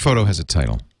every photo has a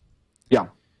title.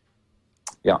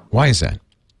 Yeah. Why is that?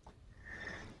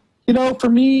 For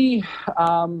me,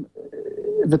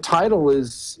 the title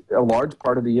is a large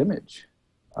part of the image.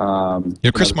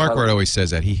 Chris Marquardt always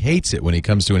says that. He hates it when he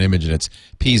comes to an image and it's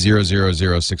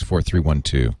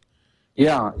P00064312.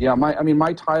 Yeah.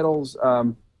 My titles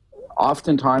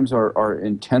oftentimes are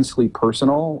intensely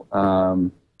personal. I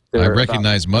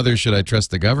recognize Mother Should I Trust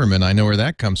the Government. I know where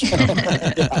that comes from.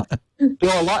 A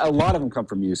lot of them come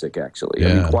from music, actually.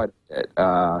 Yeah. Quite a bit.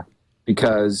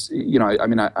 Because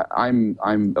I'm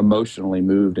emotionally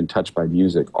moved and touched by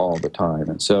music all the time,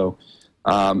 and so a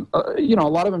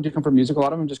lot of them do come from music. A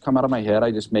lot of them just come out of my head.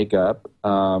 I just make up. A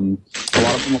lot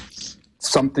of them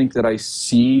something that I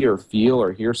see or feel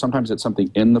or hear. Sometimes it's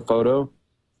something in the photo.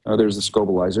 There's the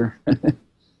Scobalizer.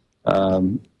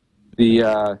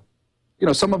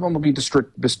 Some of them will be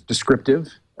descriptive.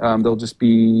 They'll just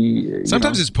be.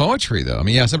 Sometimes it's poetry, though.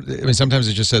 Sometimes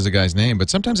it just says a guy's name,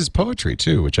 but sometimes it's poetry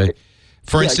too.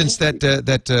 For instance, that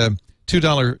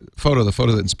 $2 photo, the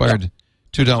photo that inspired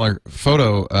 $2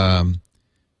 photo.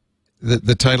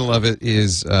 The title of it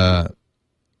is. Let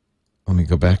me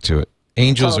go back to it.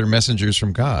 Angels are messengers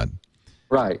from God.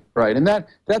 Right, and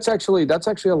that's actually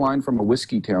a line from a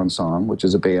Whiskey Town song, which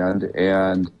is a band,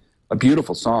 and a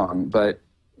beautiful song. But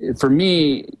for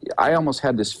me, I almost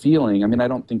had this feeling. I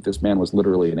don't think this man was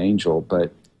literally an angel,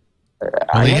 but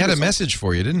he had a message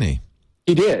for you, didn't he?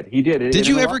 He did. Did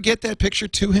you ever get that picture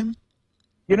to him?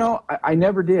 I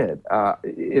never did.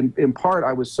 In part,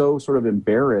 I was so sort of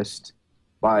embarrassed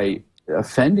by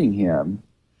offending him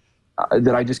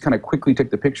that I just kind of quickly took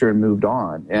the picture and moved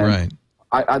on. And right.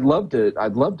 I'd love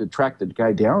to track the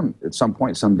guy down at some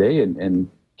point someday and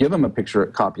give him a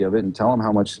copy of it, and tell him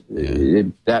how much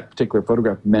that particular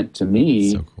photograph meant to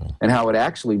me, so cool. And how it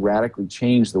actually radically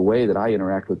changed the way that I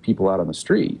interact with people out on the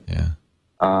street. Yeah.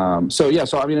 So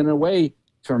in a way,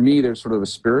 for me, there's sort of a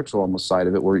spiritual almost side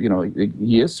of it where,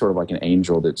 he is sort of like an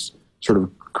angel that's sort of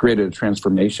created a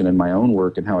transformation in my own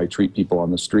work and how I treat people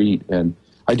on the street. And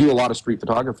I do a lot of street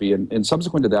photography. And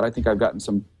subsequent to that, I think I've gotten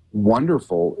some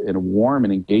wonderful and warm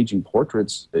and engaging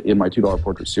portraits in my $2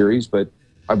 portrait series. But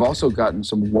I've also gotten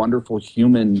some wonderful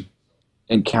human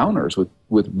encounters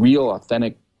with real,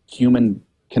 authentic human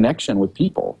connection with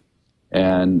people.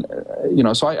 And,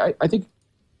 so I think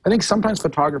sometimes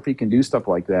photography can do stuff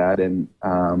like that, and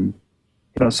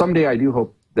someday I do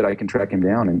hope that I can track him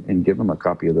down and give him a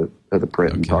copy of the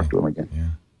print and talk to him again. Yeah.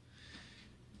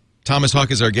 Thomas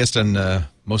Hawk is our guest on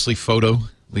Mostly Photo.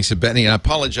 Lisa Bettany. I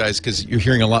apologize because you're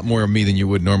hearing a lot more of me than you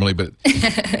would normally, but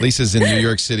Lisa's in New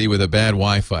York City with a bad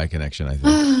Wi-Fi connection, I think.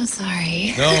 Oh,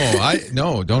 sorry.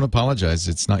 No, don't apologize.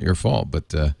 It's not your fault,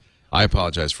 but I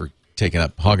apologize for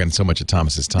hogging so much of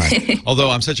Thomas's time. Although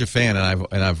I'm such a fan,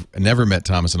 and I've never met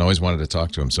Thomas and always wanted to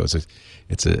talk to him, so it's a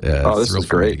thrill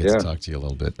for me to get to talk to you a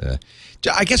little bit.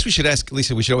 I guess we should ask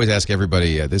Lisa. We should always ask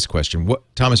everybody this question.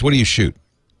 Thomas, what do you shoot?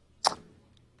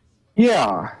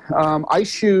 Yeah, I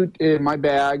shoot in my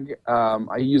bag.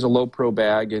 I use a low pro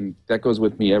bag, and that goes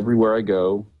with me everywhere I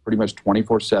go, pretty much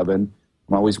 24/7.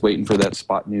 I'm always waiting for that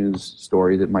spot news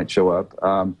story that might show up.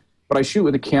 But I shoot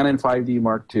with a Canon 5D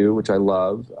Mark II, which I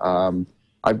love.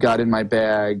 I've got in my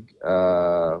bag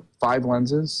 5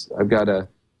 lenses. I've got a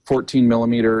 14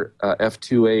 millimeter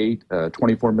f2.8, a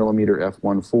 24 millimeter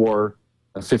f1.4,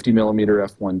 a 50 millimeter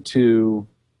f1.2,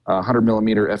 100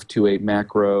 millimeter f2.8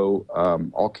 macro,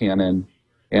 all Canon,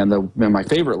 and my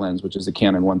favorite lens, which is the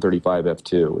Canon 135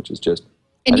 f2, which is just.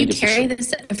 And you carry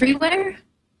this everywhere?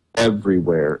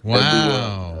 Everywhere. Wow.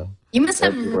 Everywhere. You must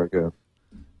have. Everywhere I go.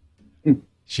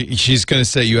 She's going to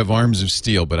say you have arms of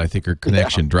steel, but I think her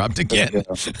connection dropped again.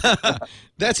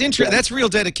 That's interesting. That's real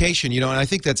dedication, and I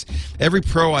think that's every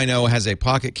pro I know has a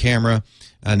pocket camera.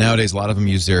 Nowadays, a lot of them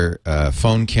use their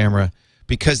phone camera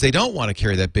because they don't want to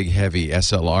carry that big, heavy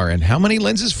SLR. And how many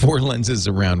lenses? 4 lenses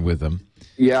around with them.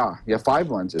 Yeah,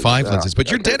 5 lenses. 5 lenses. But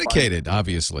you're dedicated,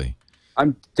 obviously.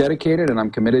 I'm dedicated, and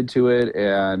I'm committed to it,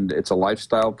 and it's a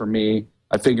lifestyle for me.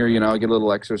 I figure, I get a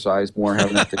little exercise more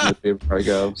having that thing with me before I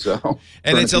go. So,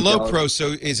 and it's a low pro.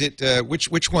 So, is it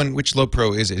which low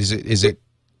pro is it? Is it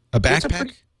a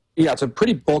backpack? It's a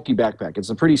pretty bulky backpack. It's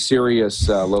a pretty serious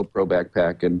low pro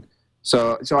backpack, and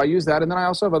so I use that. And then I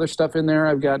also have other stuff in there.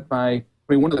 I've got one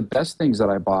of the best things that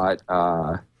I bought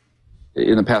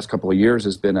in the past couple of years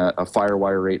has been a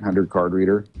FireWire 800 card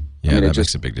reader. Yeah, that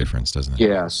makes a big difference, doesn't it?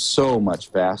 Yeah, so much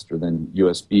faster than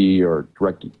USB or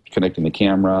direct connecting the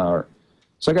camera.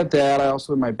 So I got that. I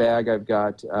also in my bag I've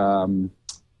got an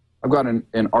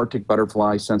Arctic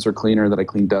butterfly sensor cleaner that I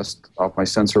clean dust off my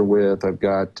sensor with. I've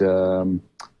got a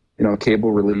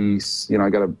cable release. I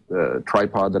got a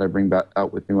tripod that I bring back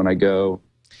out with me when I go.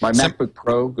 My MacBook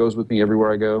Pro goes with me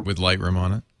everywhere I go. With Lightroom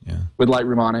on it. Yeah. With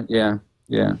Lightroom on it. Yeah.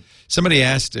 Yeah. Somebody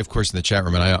asked, of course, in the chat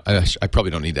room, and I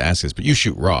probably don't need to ask this, but you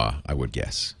shoot RAW, I would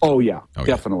guess. Oh yeah,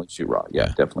 definitely shoot RAW. Yeah,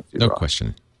 definitely shoot RAW. No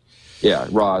question. Yeah,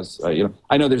 RAW's.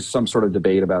 I know there's some sort of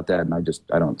debate about that, and I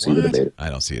don't see the debate. I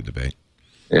don't see a debate.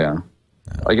 Yeah,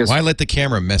 I guess. Why let the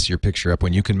camera mess your picture up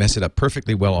when you can mess it up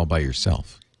perfectly well all by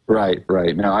yourself? Right.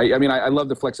 No, I love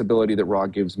the flexibility that RAW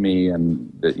gives me,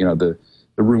 and the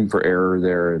room for error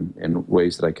there, and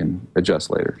ways that I can adjust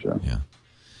later. So yeah.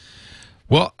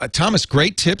 Well, Thomas,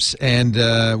 great tips, and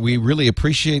we really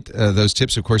appreciate those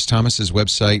tips. Of course, Thomas's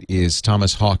website is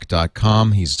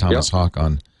thomashawk.com. He's Thomas Hawk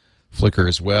on Flickr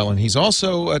as well, and he's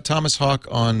also Thomas Hawk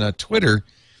on Twitter.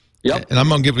 Yep. And I'm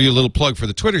going to give you a little plug for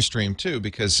the Twitter stream, too,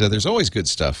 because there's always good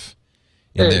stuff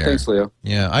in there. Thanks, Leo.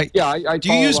 Yeah. I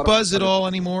do you use Buzz at all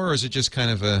anymore, or is it just kind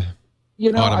of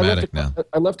automatic now?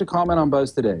 I left a comment on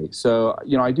Buzz today. So,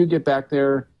 I do get back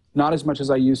there. Not as much as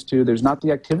I used to. There's not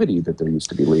the activity that there used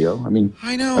to be, Leo.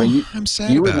 I know. I'm sad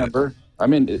about it. You remember.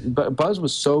 Buzz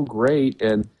was so great.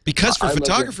 And because for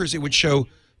photographers, it would show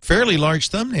fairly large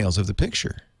thumbnails of the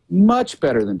picture. Much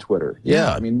better than Twitter.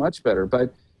 Yeah. Much better.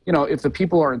 But, if the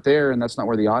people aren't there and that's not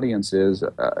where the audience is,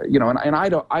 and I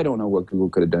don't know what Google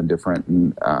could have done different.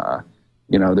 And,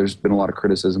 there's been a lot of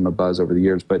criticism of Buzz over the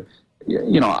years. But,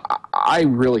 I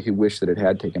really wish that it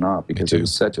had taken off because it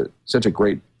was such a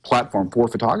great platform for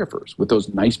photographers with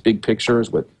those nice big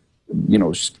pictures with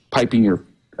piping your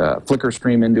Flickr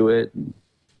stream into it.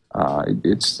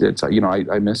 It's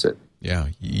I miss it. Yeah,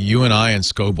 you and I and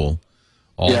Scoble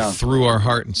all threw our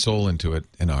heart and soul into it,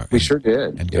 and we sure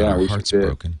did, and got our hearts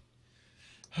broken.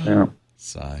 Yeah.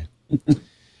 Sigh.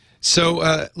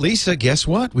 So, Lisa, guess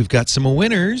what? We've got some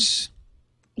winners.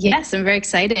 Yes, I'm very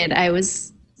excited.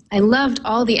 I loved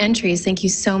all the entries. Thank you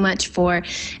so much for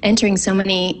entering so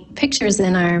many pictures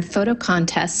in our photo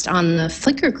contest on the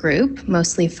Flickr group,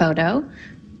 Mostly Photo.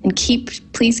 And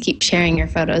please keep sharing your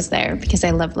photos there because I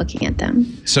love looking at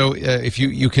them. So if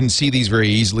you can see these very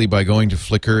easily by going to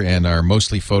Flickr and our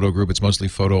Mostly Photo group. It's Mostly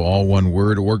Photo, all one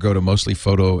word, or go to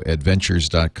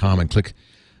mostlyphotoadventures.com and click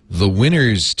the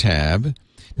Winners tab.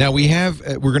 Now we're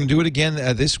going to do it again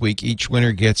this week. Each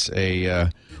winner gets a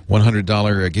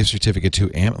 $100 gift certificate to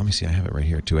let me see, I have it right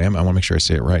here. I want to make sure I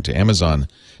say it right. To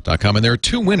Amazon.com, and there are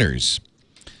 2 winners.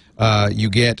 You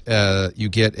get a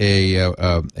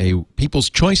People's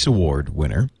Choice Award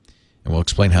winner, and we'll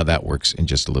explain how that works in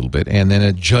just a little bit, and then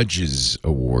a Judges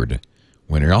Award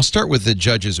winner. I'll start with the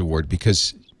Judges Award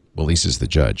because, well, Lisa's the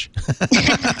judge.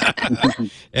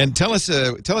 And tell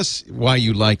us why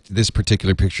you liked this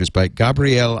particular picture. It's by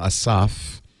Gabrielle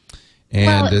Asaf,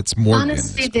 and it's Morgan.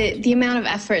 Honestly, the amount of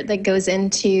effort that goes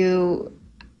into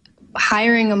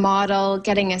hiring a model,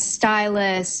 getting a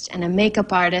stylist, and a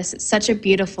makeup artist. It's such a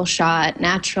beautiful shot,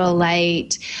 natural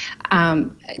light,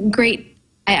 great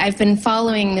I've been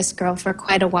following this girl for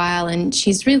quite a while, and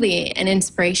she's really an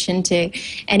inspiration to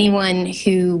anyone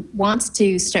who wants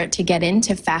to start to get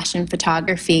into fashion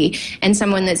photography, and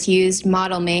someone that's used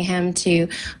Model Mayhem to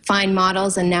find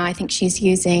models, and now I think she's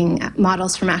using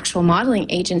models from actual modeling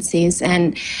agencies.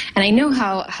 And I know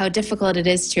how difficult it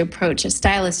is to approach a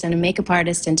stylist and a makeup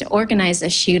artist and to organize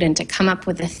a shoot and to come up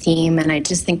with a theme. And I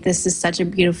just think this is such a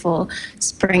beautiful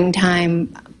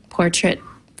springtime portrait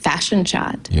fashion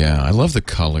shot. Yeah, I love the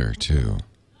color too.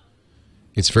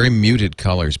 It's very muted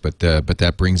colors, but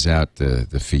that brings out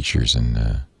the features,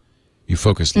 and you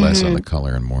focus less on the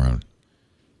color and more on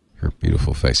her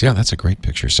beautiful face. Yeah, that's a great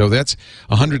picture. So that's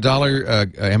a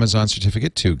 $100 Amazon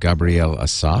certificate to Gabrielle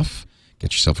Asaf.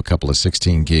 Get yourself a couple of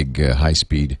 16-gig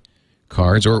high-speed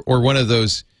cards, or one of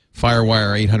those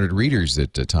FireWire 800 readers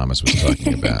that Thomas was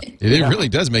talking about. It really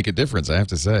does make a difference, I have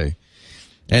to say.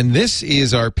 And this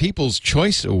is our People's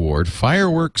Choice Award,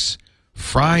 Fireworks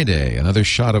Friday. Another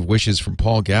shot of wishes from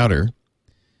Paul Gowder.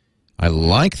 I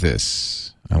like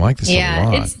this. A lot.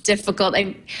 Yeah, it's difficult.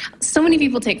 So many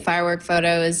people take firework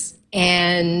photos,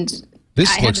 and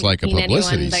this looks like a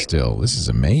publicity still. This is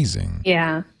amazing.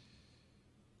 Yeah.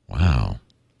 Wow.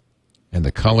 And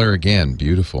the color, again,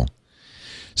 beautiful.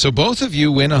 So both of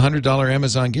you win a $100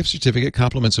 Amazon gift certificate,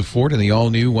 compliments of Ford, and the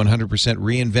all-new 100%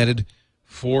 reinvented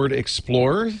Ford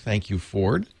Explorer. Thank you,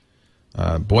 Ford.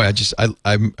 Boy,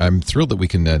 I'm thrilled that we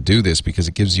can do this, because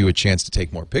it gives you a chance to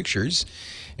take more pictures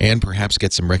and perhaps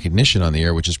get some recognition on the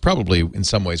air, which is probably in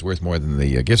some ways worth more than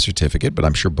the gift certificate, but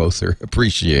I'm sure both are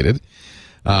appreciated.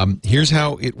 Here's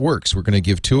how it works. We're going to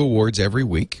give 2 awards every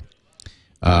week,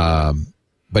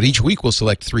 but each week we'll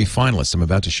select 3 finalists. I'm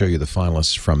about to show you the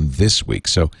finalists from this week.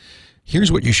 So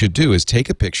here's what you should do is take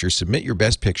a picture, submit your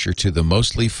best picture to the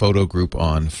Mostly Photo group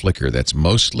on Flickr. That's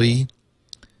Mostly,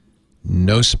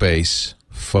 no space,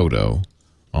 photo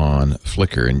on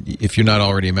Flickr. And if you're not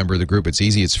already a member of the group, it's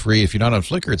easy, it's free. If you're not on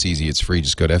Flickr, it's easy, it's free.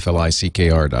 Just go to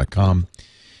FLICKR.com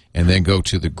and then go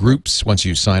to the groups. Once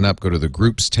you sign up, go to the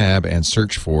groups tab and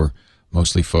search for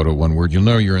Mostly Photo, one word. You'll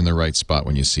know you're in the right spot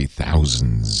when you see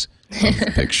thousands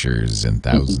of pictures and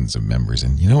thousands of members.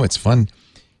 And you know, it's fun.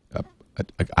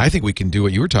 I think we can do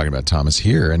what you were talking about, Thomas,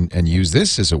 here, and use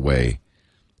this as a way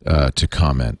to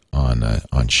comment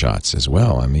on shots as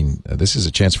well. I mean, this is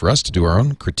a chance for us to do our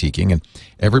own critiquing, and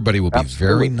everybody will be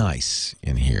very nice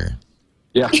in here.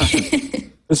 Yeah.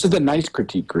 This is the nice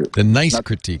critique group. The nice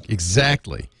critique,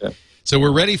 exactly. Yeah. So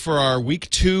we're ready for our week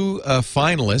 2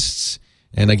 finalists.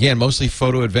 And again,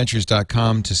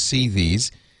 mostlyphotoadventures.com to see these.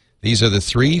 These are the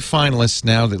 3 finalists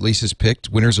now that Lisa's picked.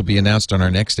 Winners will be announced on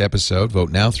our next episode. Vote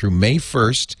now through May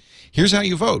 1st. Here's how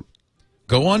you vote.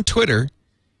 Go on Twitter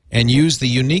and use the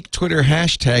unique Twitter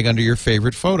hashtag under your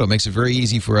favorite photo. Makes it very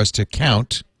easy for us to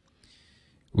count.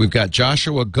 We've got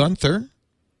Joshua Gunther.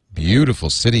 Beautiful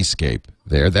cityscape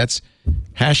there. That's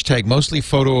hashtag Mostly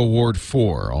Photo Award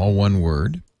 4, all one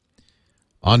word.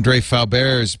 Andre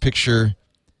Falbert's picture.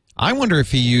 I wonder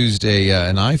if he used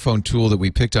an iPhone tool that we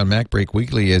picked on MacBreak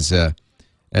Weekly as a.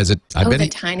 I bet the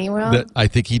Tiny World. I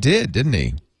think he did, didn't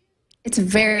he? It's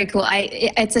very cool.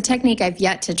 It's a technique I've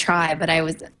yet to try, but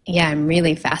I'm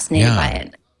really fascinated by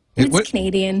it. It's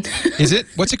Canadian. Is it?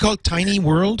 What's it called? Tiny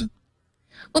World?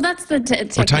 Well, that's the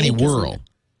technique. Or Tiny Whirl.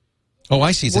 Oh,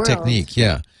 I see. It's a technique.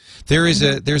 Yeah, there's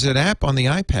an app on the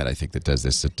iPad, I think, that does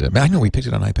this. I know we picked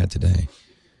it on iPad today.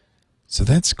 So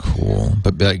that's cool.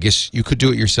 But I guess you could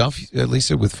do it yourself,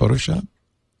 Lisa, with Photoshop?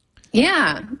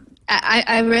 Yeah.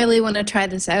 I really want to try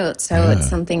this out. So it's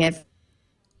something I've...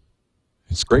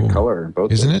 It's great color in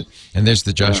both, isn't it? And there's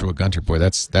the Joshua Gunter. Boy,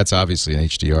 that's obviously an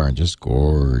HDR and just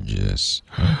gorgeous.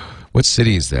 What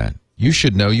city is that? You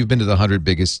should know. You've been to the 100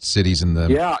 biggest cities in the...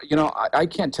 Yeah, I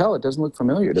can't tell. It doesn't look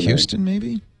familiar to me. Houston,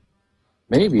 maybe?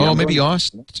 Maybe. Oh, maybe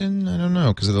Austin? I don't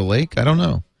know. Because of the lake? I don't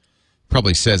know.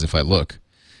 Probably says if I look.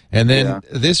 And then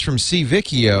this from C.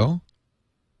 Vicchio.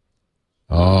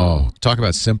 Oh, talk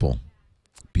about simple.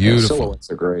 Beautiful. The silhouettes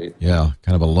are great. Yeah,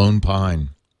 kind of a lone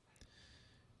pine.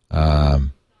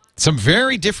 Some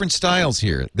very different styles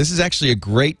here. This is actually a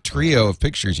great trio of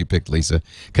pictures you picked, Lisa,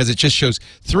 because it just shows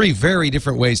 3 very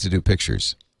different ways to do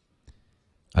pictures.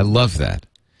 I love that.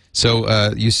 So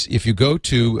if you go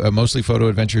to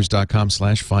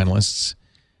mostlyphotoadventures.com/finalists,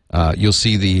 you'll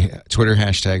see the Twitter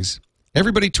hashtags.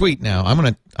 Everybody tweet now. I'm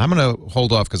gonna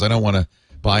hold off because I don't want to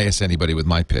bias anybody with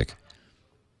my pick.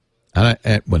 Well,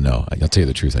 no, I'll tell you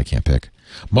the truth. I can't pick.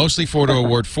 Mostly Photo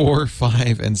Award 4,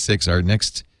 5, and 6. Our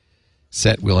next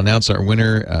set. We'll announce our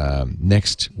winner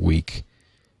next week.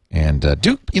 And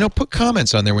put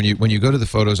comments on there when you go to the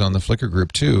photos on the Flickr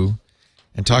group too,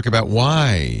 and talk about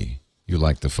why you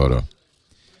like the photo.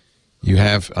 You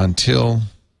have until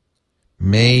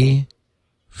May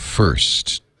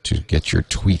 1st to get your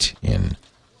tweet in.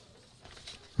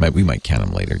 We might count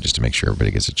them later just to make sure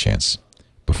everybody gets a chance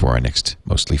before our next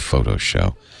Mostly Photo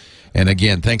show. And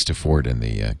again, thanks to Ford and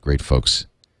the great folks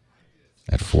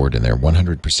at Ford and their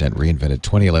 100% reinvented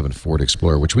 2011 Ford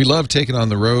Explorer, which we love taking on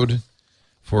the road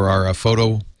for our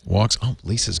photo walks. Oh,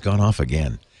 Lisa's gone off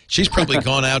again. She's probably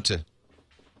gone out to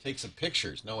take some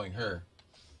pictures, knowing her.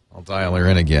 I'll dial her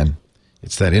in again.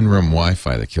 It's that in-room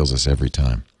Wi-Fi that kills us every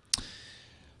time.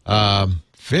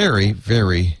 Very,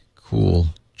 very cool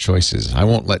choices. I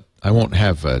won't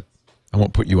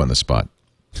put you on the spot,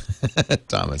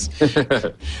 Thomas.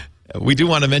 We do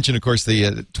want to mention, of course,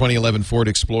 the 2011 Ford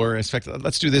Explorer. In fact,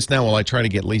 let's do this now while I try to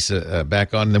get Lisa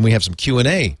back on. And then we have some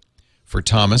Q&A for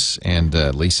Thomas and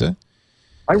Lisa.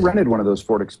 I rented one of those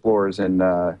Ford Explorers when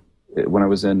I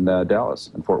was in Dallas,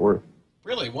 in Fort Worth.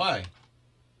 Really? Why?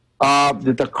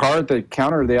 The car at the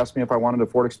counter, they asked me if I wanted a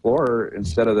Ford Explorer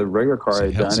instead of the regular car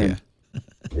I had done. Yeah.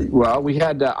 Well, we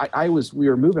had we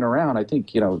were moving around. I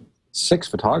think 6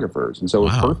 photographers, and so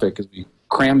it was perfect because we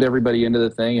crammed everybody into the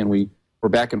thing, and we were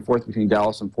back and forth between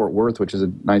Dallas and Fort Worth, which is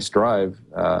a nice drive,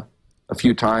 a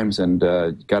few times, and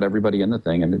got everybody in the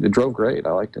thing, and it drove great.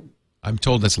 I liked it. I'm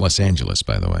told that's Los Angeles,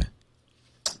 by the way.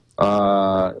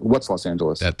 What's Los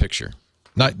Angeles? That picture.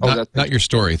 Not your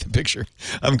story, the picture.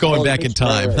 I'm going back in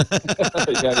time. Right.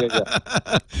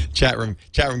 Yeah. Chat room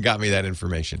got me that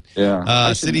information.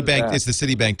 Yeah. Citibank. It's the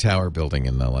Citibank Tower building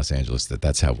in Los Angeles.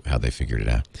 That's how they figured it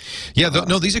out. Yeah.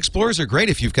 No, these Explorers are great.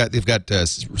 If they've got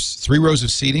 3 rows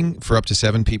of seating for up to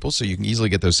 7 people, so you can easily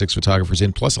get those 6 photographers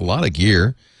in, plus a lot of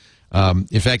gear.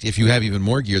 In fact, if you have even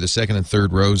more gear, the second and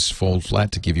third rows fold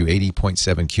flat to give you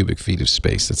 80.7 cubic feet of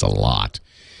space. That's a lot.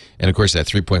 And of course, that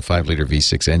 3.5-liter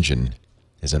V6 engine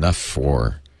is enough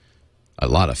for a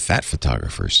lot of fat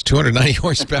photographers. 290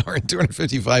 horsepower and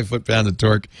 255 foot-pounds of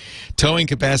torque. Towing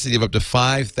capacity of up to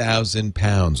 5,000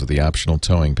 pounds with the optional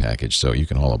towing package. So you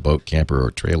can haul a boat, camper,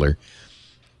 or trailer,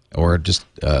 or just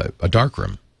a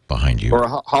darkroom behind you. Or a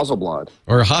Hasselblad.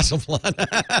 Or a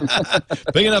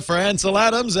Hasselblad. Big enough for Ansel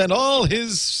Adams and all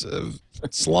his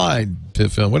slide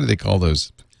film. What do they call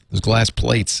those? Those glass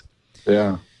plates.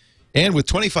 Yeah. And with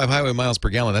 25 highway miles per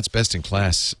gallon, that's best in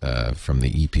class from the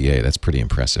EPA. That's pretty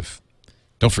impressive.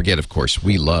 Don't forget, of course,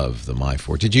 we love the My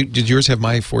Ford. Did yours have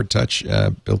My Ford Touch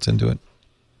built into it?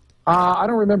 I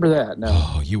don't remember that, no.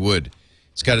 Oh, you would.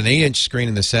 It's got an 8-inch screen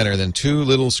in the center, then 2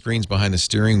 little screens behind the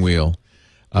steering wheel.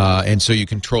 And so you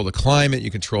control the climate, you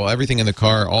control everything in the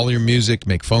car, all your music,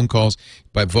 make phone calls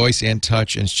by voice and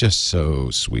touch, and it's just so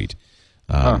sweet.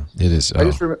 It is. I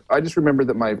just remember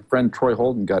that my friend Troy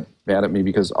Holden got mad at me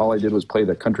because all I did was play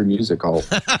the country music all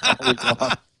week long.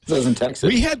 This was in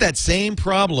Texas. We had that same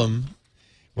problem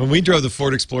when we drove the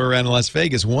Ford Explorer around in Las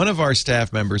Vegas. One of our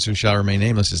staff members, who shall remain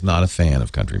nameless, is not a fan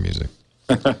of country music.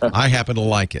 I happen to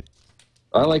like it.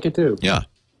 I like it too. Yeah,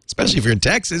 especially if you're in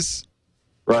Texas.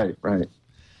 Right.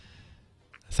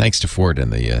 Thanks to Ford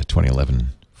and the 2011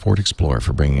 Ford Explorer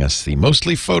for bringing us the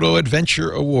Mostly Photo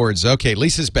Adventure Awards. Okay,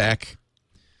 Lisa's back.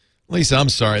 Lisa, I'm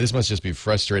sorry. This must just be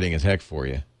frustrating as heck for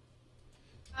you.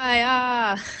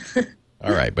 Hi.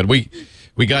 All right, but we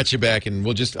got you back, and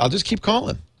I'll just keep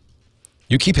calling.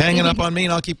 You keep hanging up on me,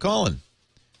 and I'll keep calling.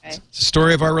 Okay. It's the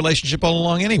story of our relationship all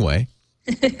along anyway.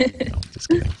 No, just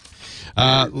kidding.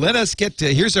 Let us get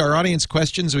to, here's our audience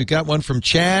questions. We've got one from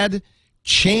Chad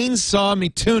Chainsaw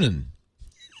Mitunin.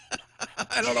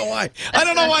 I don't know why. I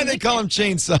don't know why they call him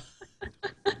Chainsaw.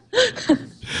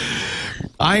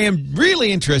 I am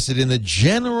really interested in the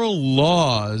general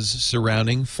laws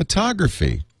surrounding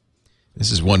photography.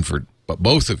 This is one for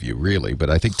both of you, really,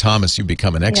 but I think, Thomas, you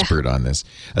become an expert on this.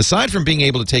 Aside from being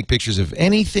able to take pictures of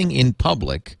anything in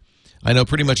public, I know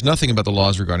pretty much nothing about the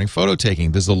laws regarding photo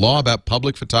taking. Does the law about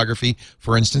public photography,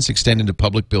 for instance, extend into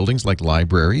public buildings like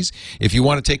libraries? If you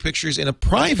want to take pictures in a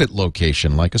private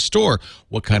location like a store,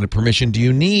 what kind of permission do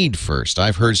you need first?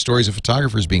 I've heard stories of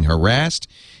photographers being harassed,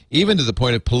 even to the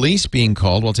point of police being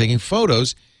called while taking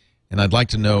photos, and I'd like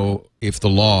to know if the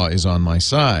law is on my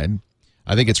side.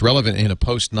 I think it's relevant in a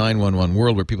post-911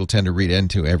 world where people tend to read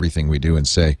into everything we do and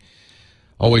say,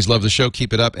 always love the show,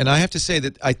 keep it up. And I have to say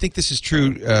that I think this is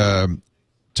true,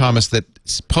 Thomas, that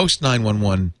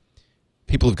post-911,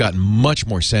 people have gotten much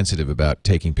more sensitive about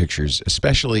taking pictures,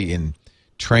 especially in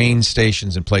train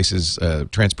stations and places,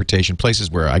 transportation,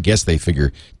 places where I guess they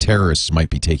figure terrorists might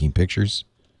be taking pictures.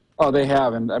 Oh, they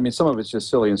have, and I mean, some of it's just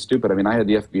silly and stupid. I mean, I had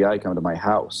the FBI come to my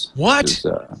house. What?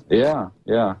 Yeah.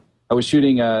 I was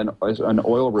shooting an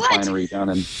oil refinery down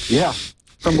in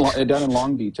down in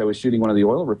Long Beach. I was shooting one of the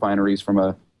oil refineries from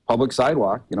a public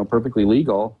sidewalk, perfectly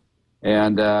legal.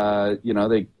 And,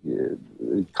 the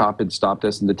cop had stopped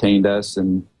us and detained us.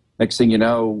 And next thing you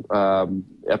know,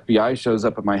 FBI shows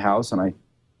up at my house, and I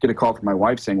get a call from my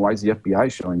wife saying, "Why is the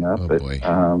FBI showing up?" Oh, boy.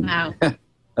 Wow.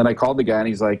 And I called the guy, and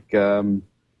he's like, I'm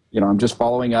just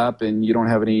following up, and you don't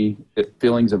have any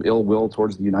feelings of ill will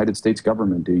towards the United States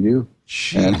government, do you?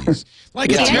 Jeez.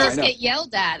 Like Yeah, a See, I terror. just get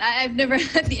yelled at. I've never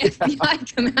had the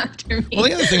FBI come after me. Well,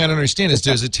 the other thing I don't understand is,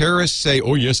 does a terrorist say,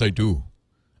 "Oh, yes, I do"?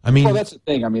 I mean, Well, that's the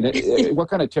thing. I mean, what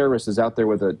kind of terrorist is out there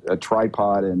with a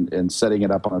tripod and setting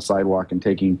it up on a sidewalk and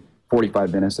taking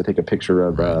 45 minutes to take a picture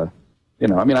of,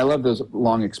 I love those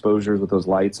long exposures with those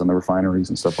lights on the refineries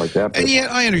and stuff like that. But, and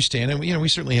yet I understand, and we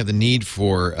certainly have the need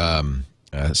for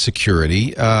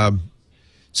security.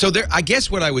 So there, I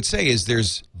guess what I would say is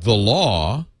there's the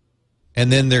law,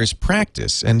 and then there's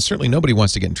practice, and certainly nobody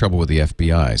wants to get in trouble with the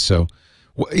FBI. So,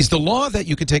 is the law that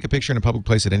you could take a picture in a public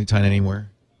place at any time,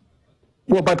 anywhere?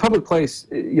 Well, by public place,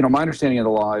 my understanding of the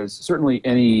law is certainly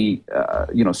any,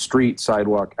 street,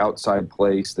 sidewalk, outside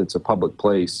place that's a public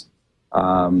place,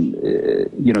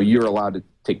 you're allowed to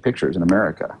take pictures in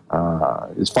America.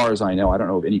 As far as I know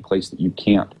of any place that you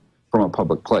can't from a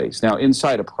public place. Now,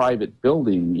 inside a private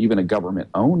building, even a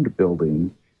government-owned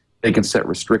building, they can set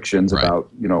restrictions about,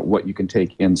 what you can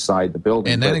take inside the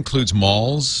building. And that includes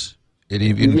malls? It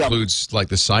even includes, like,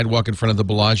 the sidewalk in front of the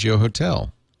Bellagio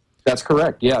Hotel? That's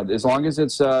correct. Yeah, as long as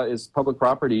it's public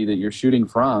property that you're shooting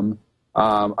from.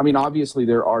 Obviously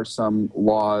there are some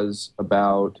laws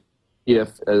about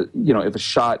if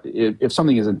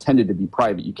something is intended to be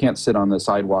private, you can't sit on the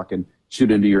sidewalk and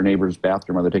shoot into your neighbor's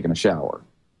bathroom while they're taking a shower.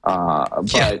 But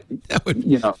that wouldn't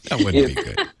be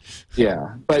good.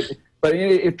 Yeah, but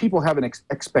if people have an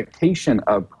expectation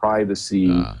of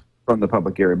privacy from the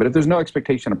public area, but if there's no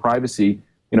expectation of privacy.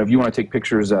 If you want to take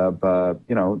pictures of, the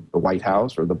White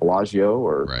House or the Bellagio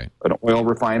or an oil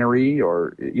refinery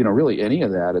or, really any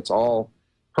of that, it's all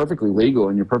perfectly legal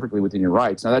and you're perfectly within your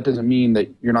rights. Now, that doesn't mean that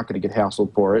you're not going to get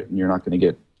hassled for it and you're not going to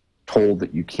get told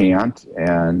that you can't.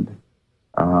 And,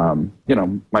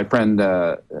 my friend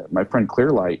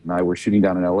Clearlight and I were shooting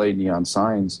down in L.A. neon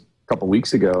signs a couple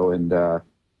weeks ago and,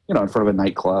 in front of a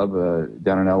nightclub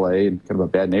down in L.A. in kind of a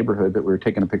bad neighborhood, but we were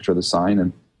taking a picture of the sign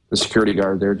and the security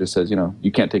guard there just says,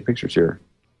 you can't take pictures here.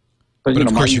 But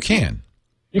of course you can.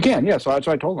 You can, yeah. So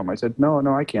I told him. I said, no,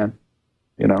 I can.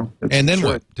 And then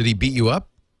what? Did he beat you up?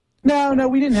 No,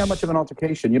 we didn't have much of an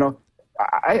altercation.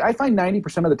 I find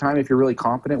 90% of the time if you're really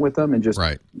confident with them and just,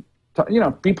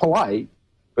 be polite,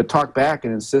 but talk back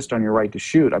and insist on your right to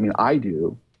shoot. I mean, I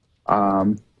do.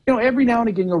 Every now and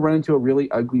again you'll run into a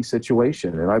really ugly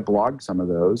situation, and I blogged some of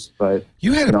those. But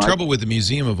you had trouble with the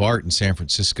Museum of Art in San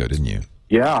Francisco, didn't you?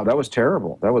 Yeah, that was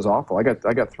terrible. That was awful. I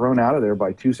got thrown out of there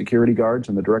by 2 security guards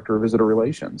and the director of visitor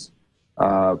relations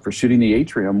for shooting the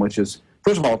atrium, which is,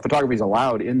 first of all, photography is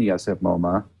allowed in the SF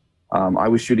MoMA. I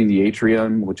was shooting the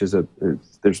atrium, which is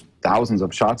there's thousands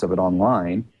of shots of it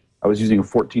online. I was using a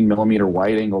 14-millimeter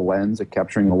wide-angle lens at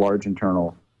capturing a large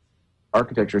internal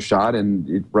architecture shot, and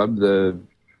it rubbed the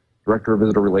director of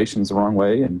visitor relations the wrong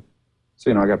way, and so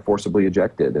I got forcibly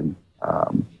ejected. And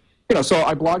so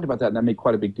I blogged about that, and that made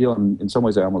quite a big deal. And in some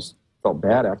ways, I almost felt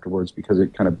bad afterwards because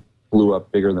it kind of blew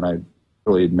up bigger than I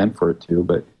really had meant for it to.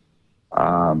 But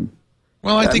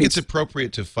I think it's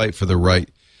appropriate to fight for the right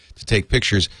to take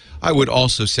pictures. I would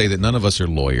also say that none of us are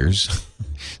lawyers,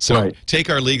 so take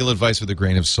our legal advice with a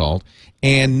grain of salt.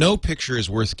 And no picture is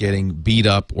worth getting beat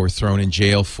up or thrown in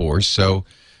jail for. So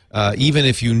even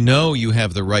if you know you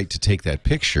have the right to take that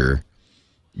picture,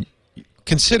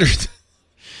 consider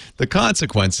the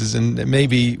consequences, and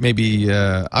maybe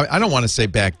I don't want to say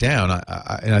back down.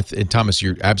 And Thomas,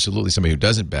 you're absolutely somebody who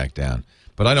doesn't back down,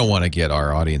 but I don't want to get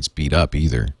our audience beat up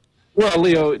either. Well,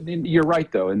 Leo, you're right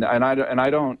though, and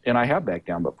I have backed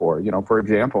down before. For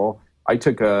example, I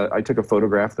took a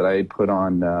photograph that I put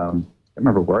on. I don't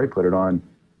remember where I put it on,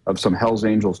 of some Hell's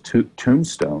Angels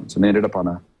tombstones, and they ended up on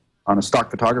a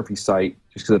stock photography site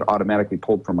just because it automatically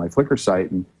pulled from my Flickr site.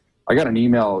 And I got an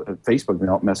email, a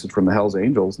Facebook message from the Hells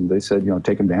Angels, and they said,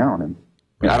 take them down. And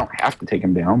I don't have to take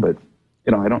them down, but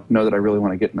I don't know that I really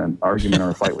want to get in an argument or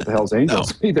a fight with the Hells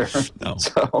Angels either. No.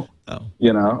 So,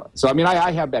 so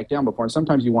I have backed down before, and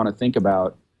sometimes you want to think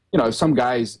about, if some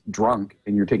guy's drunk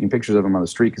and you're taking pictures of him on the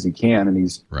street because he can, and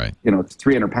he's,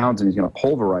 300 pounds and he's going to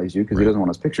pulverize you because he doesn't want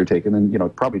his picture taken, then,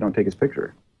 probably don't take his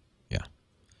picture. Yeah.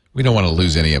 We don't want to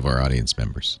lose any of our audience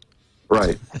members.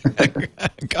 Right.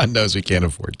 God knows we can't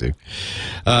afford to.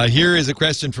 Here is a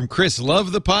question from Chris.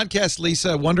 Love the podcast,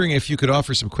 Lisa. Wondering if you could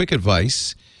offer some quick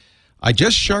advice. I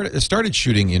just started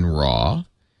shooting in RAW,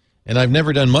 and I've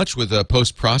never done much with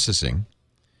post-processing.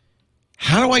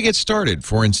 How do I get started,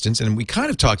 for instance? And we kind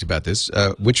of talked about this,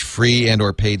 which free and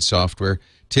or paid software,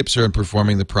 tips are in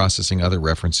performing the processing, other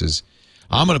references.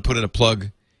 I'm going to put in a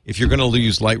plug. If you're going to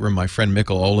use Lightroom, my friend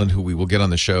Mikkel Oland, who we will get on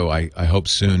the show, I hope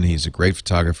soon. He's a great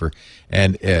photographer,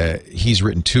 and he's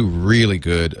written 2 really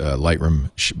good Lightroom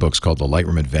books called The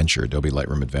Lightroom Adventure, Adobe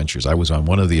Lightroom Adventures. I was on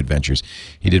one of the adventures.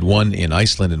 He did one in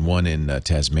Iceland and one in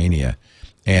Tasmania.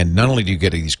 And not only do you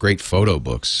get these great photo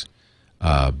books,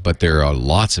 but there are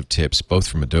lots of tips, both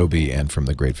from Adobe and from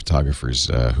the great photographers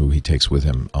who he takes with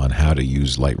him on how to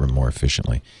use Lightroom more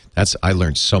efficiently. I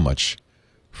learned so much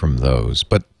from those,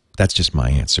 but that's just my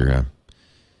answer.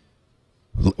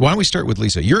 Why don't we start with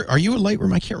Lisa? Are you a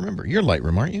Lightroom? I can't remember. You're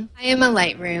Lightroom, aren't you? I am a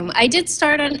Lightroom. I did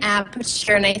start on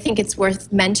Aperture, and I think it's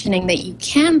worth mentioning that you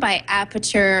can buy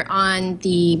Aperture on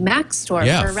the Mac store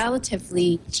for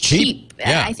relatively cheap.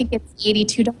 Yeah. I think it's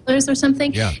 $82 or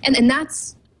something. Yeah. And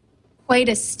that's quite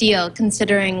a steal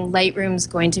considering Lightroom's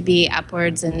going to be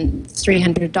upwards in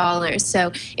 $300.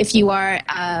 So if you are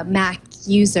a Mac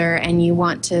user and you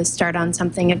want to start on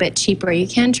something a bit cheaper, you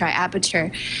can try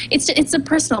Aperture. It's a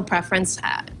personal preference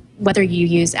whether you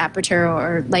use Aperture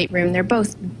or Lightroom. They're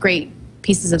both great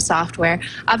pieces of software.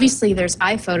 Obviously there's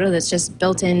iPhoto that's just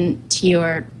built into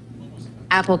your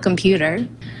Apple computer.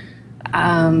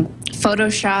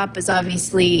 Photoshop is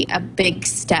obviously a big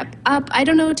step up. I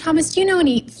don't know, Thomas, do you know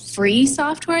any free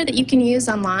software that you can use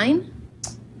online?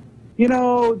 You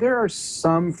know, there are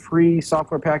some free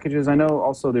software packages. I know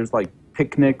also there's like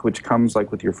Picnic, which comes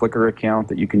like with your Flickr account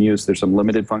that you can use. There's some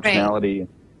limited functionality,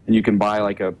 and you can buy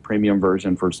like a premium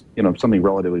version for, you know, something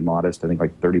relatively modest. I think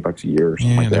like $30 a year or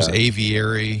something like there's that.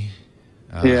 Aviary.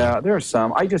 Yeah, there are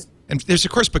some. And there's,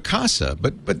 of course, Picasa,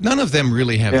 but none of them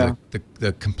really have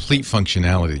the complete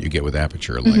functionality that you get with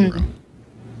Aperture or Lightroom.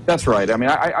 That's right. I mean,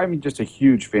 I'm just a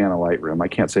huge fan of Lightroom. I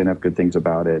can't say enough good things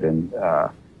about it. And,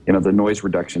 you know, the noise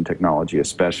reduction technology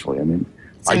especially. I mean,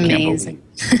 it's amazing.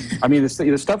 Can't believe. I mean,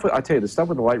 the stuff, I tell you, the stuff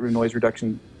with the Lightroom noise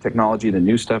reduction technology, the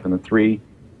new stuff in the 3,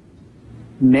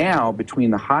 now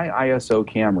between the high ISO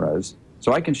cameras,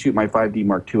 so I can shoot my 5D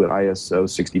Mark II at ISO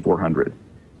 6400,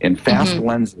 and fast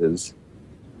lenses,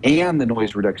 and the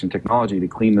noise reduction technology to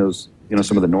clean those, you know,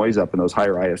 some of the noise up in those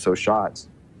higher ISO shots.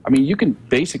 I mean, you can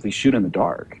basically shoot in the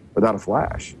dark without a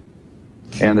flash.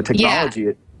 And the technology,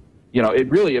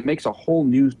 it makes a whole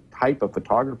new type of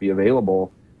photography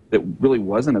available that really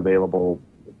wasn't available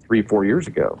 3-4 years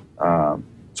ago.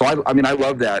 So I mean, I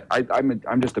love that.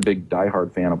 I'm just a big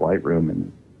diehard fan of Lightroom,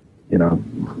 and you know,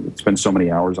 spend so many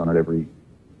hours on it every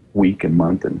week and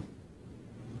month.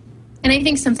 And I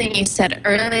think something you said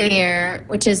earlier,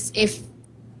 which is if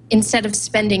instead of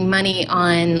spending money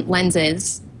on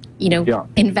lenses, you know,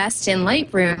 invest in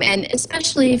Lightroom. And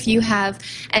especially if you have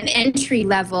an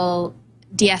entry-level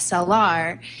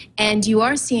DSLR and you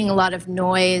are seeing a lot of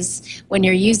noise when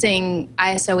you're using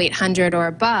ISO 800 or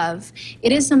above,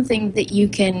 it is something that you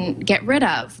can get rid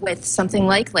of with something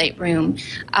like Lightroom.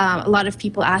 A lot of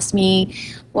people ask me,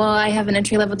 well, I have an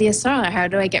entry-level DSLR, how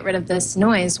do I get rid of this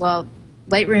noise? Well,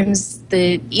 Lightroom's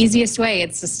the easiest way.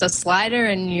 It's just a slider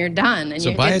and you're done. And so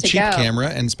you're buy good a to cheap go. camera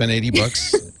and spend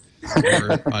 $80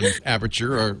 on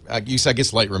Aperture, or I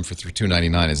guess Lightroom for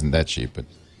 $299 isn't that cheap, but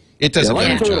it does a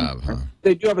better job. Huh?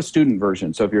 They do have a student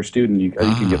version, so if you're a student, you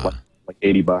can get like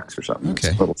 $80 or something. Okay,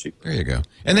 it's a little cheaper. There you go.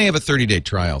 And they have a 30-day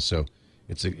trial, so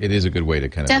it is a good way to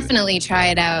kind of definitely try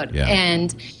it out. Yeah.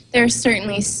 And there's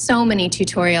certainly so many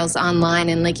tutorials online,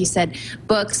 and like you said,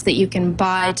 books that you can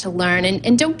buy to learn.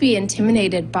 And don't be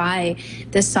intimidated by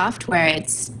this software.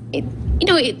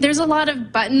 There's a lot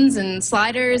of buttons and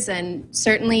sliders, and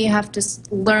certainly you have to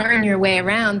learn your way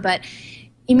around, but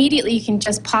immediately you can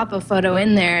just pop a photo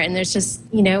in there, and there's just,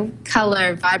 you know,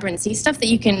 color, vibrancy, stuff that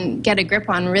you can get a grip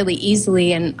on really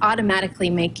easily and automatically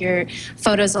make your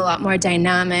photos a lot more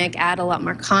dynamic, add a lot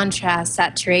more contrast,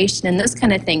 saturation, and those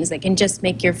kind of things that can just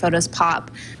make your photos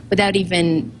pop without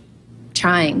even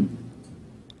trying.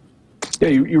 Yeah,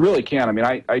 you really can. I mean,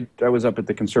 I was up at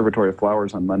the Conservatory of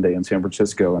Flowers on Monday in San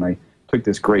Francisco, and I took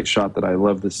this great shot that I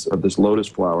love of this lotus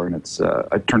flower, and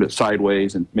I turned it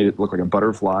sideways and made it look like a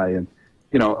butterfly. And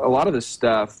you know, a lot of this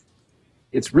stuff,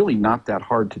 it's really not that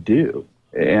hard to do.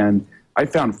 And I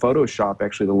found Photoshop,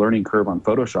 actually the learning curve on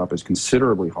Photoshop is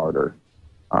considerably harder.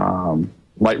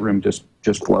 Lightroom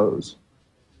just flows.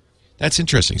 That's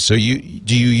interesting. So do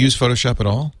you use Photoshop at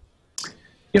all?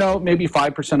 You know, maybe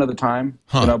 5% of the time.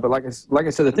 You know, but like I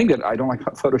said, the thing that I don't like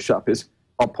about Photoshop is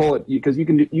I'll pull it because you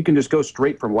can just go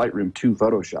straight from Lightroom to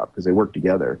Photoshop because they work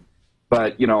together.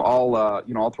 But you know,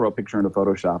 I'll throw a picture into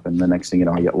Photoshop, and the next thing you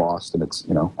know, I get lost, and it's,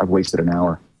 you know, I've wasted an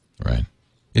hour. Right.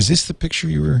 Is this the picture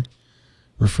you were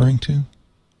referring to?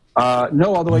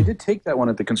 No, although I did take that one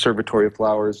at the Conservatory of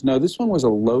Flowers. No, this one was a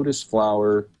lotus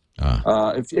flower.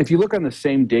 If you look on the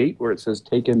same date where it says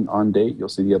taken on date, you'll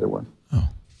see the other one. Oh, I Up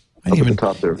didn't at even. the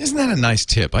top there. Isn't that a nice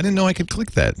tip? I didn't know I could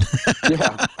click that.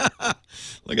 Yeah,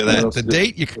 Look at that. The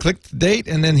date. You can click the date,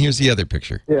 and then here's the other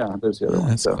picture. yeah, there's the other one.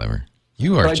 That's So. clever.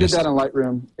 You are But I just. did that in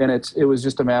Lightroom, and it was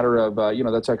just a matter of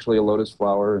that's actually a lotus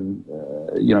flower, and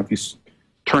if you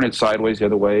turn it sideways the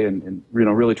other way, and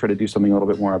really try to do something a little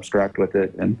bit more abstract with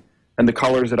it, and the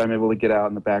colors that I'm able to get out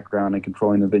in the background and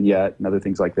controlling the vignette and other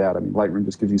things like that. I mean, Lightroom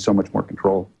just gives you so much more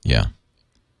control. Yeah.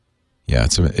 Yeah,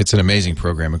 it's an amazing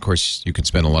program. Of course, you can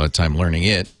spend a lot of time learning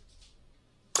it.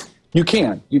 You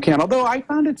can. Although I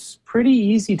found it's pretty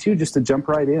easy too, just to jump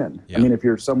right in. Yeah. I mean, if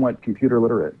you're somewhat computer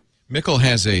literate. Mikkel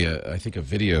has I think a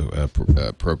video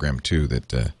program too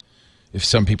that if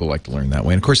some people like to learn that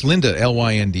way. And of course, Lynda,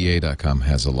 lynda.com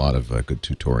has a lot of good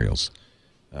tutorials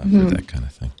for that kind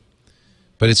of thing.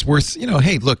 But it's worth,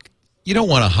 hey, look, you don't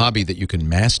want a hobby that you can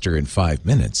master in 5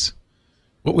 minutes.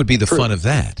 What would be the fun of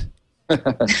that?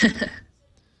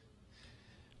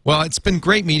 Well, it's been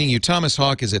great meeting you. Thomas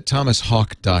Hawk is at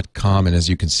thomashawk.com, and as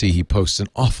you can see, he posts an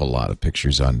awful lot of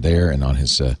pictures on there and on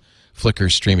his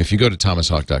Flickr stream. If you go to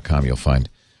thomashawk.com, you'll find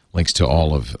links to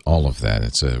all of that.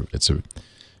 It's a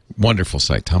wonderful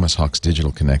site, Thomas Hawk's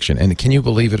Digital Connection. And can you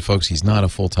believe it, folks? He's not a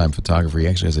full-time photographer. He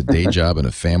actually has a day job and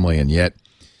a family, and yet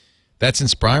that's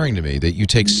inspiring to me that you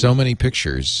take so many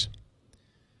pictures.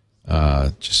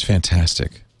 Just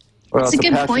fantastic. Well, It's a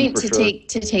good passion point for to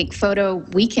sure. take photo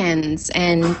weekends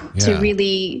and to Yeah.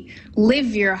 really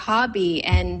live your hobby.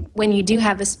 And when you do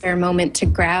have a spare moment, to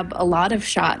grab a lot of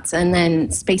shots and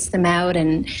then space them out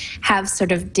and have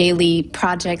sort of daily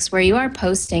projects where you are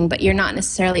posting, but you're not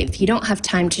necessarily, if you don't have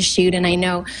time to shoot. And I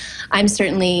know I'm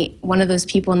certainly one of those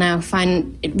people now,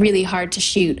 find it really hard to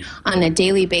shoot on a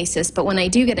daily basis. But when I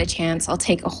do get a chance, I'll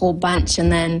take a whole bunch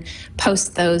and then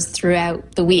post those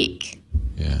throughout the week.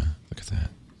 Yeah, look at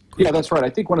that. Yeah, that's right. I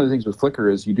think one of the things with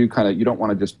Flickr is you don't want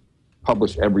to just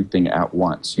publish everything at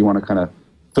once. You want to kind of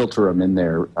filter them in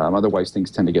there. Otherwise,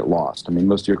 things tend to get lost. I mean,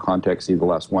 most of your contacts see the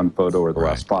last one photo or the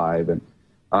last 5. And,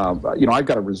 I've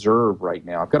got a reserve right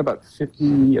now. I've got about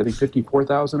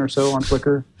 54,000 or so on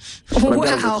Flickr. But I've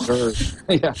got Wow. a reserve.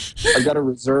 Yeah, I've got a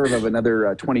reserve of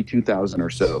another 22,000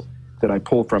 or so that I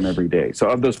pull from every day. So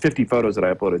of those 50 photos that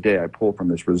I upload a day, I pull from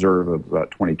this reserve of about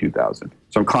 22,000.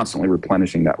 So I'm constantly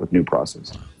replenishing that with new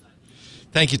process.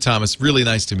 Thank you, Thomas. Really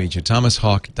nice to meet you.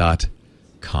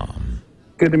 thomashawk.com.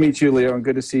 Good to meet you, Leo, and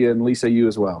good to see you, and Lisa, you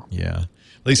as well. Yeah.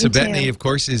 Lisa Me too. Bettany, of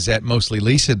course, is at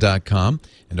moslylisa.com.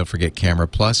 And don't forget Camera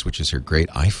Plus, which is her great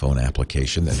iPhone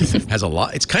application that has a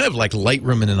lot. It's kind of like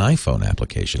Lightroom in an iPhone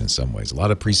application in some ways. A lot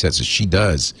of presets that she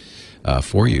does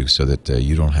for you so that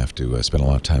you don't have to spend a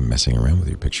lot of time messing around with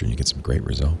your picture and you get some great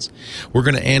results. We're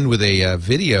going to end with a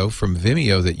video from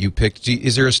Vimeo that you picked.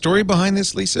 Is there a story behind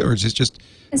this, Lisa, or is this just...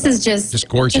 This is just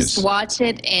gorgeous. Just watch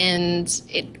it, and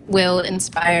it will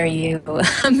inspire you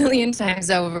a million times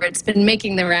over. It's been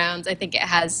making the rounds. I think it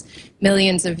has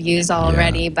millions of views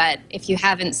already. Yeah. But if you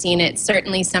haven't seen it,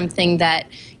 certainly something that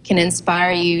can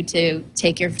inspire you to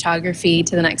take your photography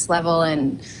to the next level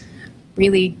and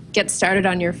really get started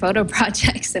on your photo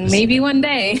projects. And maybe one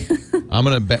day. I'm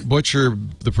going to butcher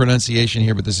the pronunciation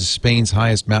here, but this is Spain's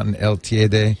highest mountain, El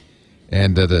Teide,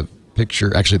 and the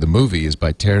picture, actually the movie, is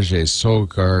by Terje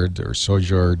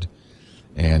Sojard,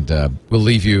 and we'll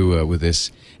leave you with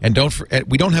this. And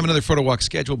we don't have another photo walk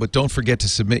scheduled, but don't forget to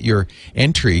submit your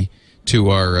entry to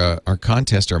our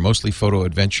contest, our Mostly Photo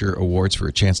Adventure Awards, for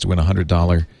a chance to win a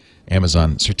 $100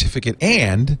 Amazon certificate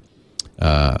and,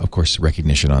 of course,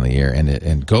 recognition on the air.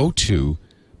 And go to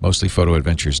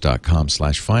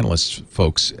mostlyphotoadventures.com/finalists,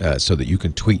 folks, so that you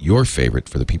can tweet your favorite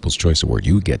for the People's Choice Award.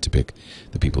 You get to pick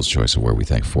the People's Choice Award. We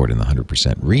thank Ford and the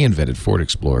 100% reinvented Ford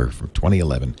Explorer from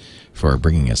 2011 for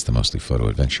bringing us the Mostly Photo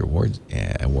Adventure Awards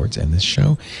and this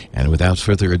show. And without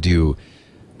further ado,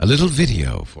 a little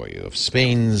video for you of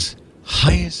Spain's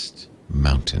highest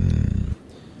mountain.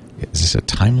 Is this a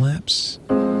time lapse?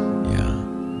 Yeah.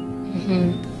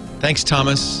 Thanks,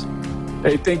 Thomas.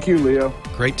 Hey, thank you, Leo.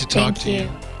 Great to talk Thank to you. you.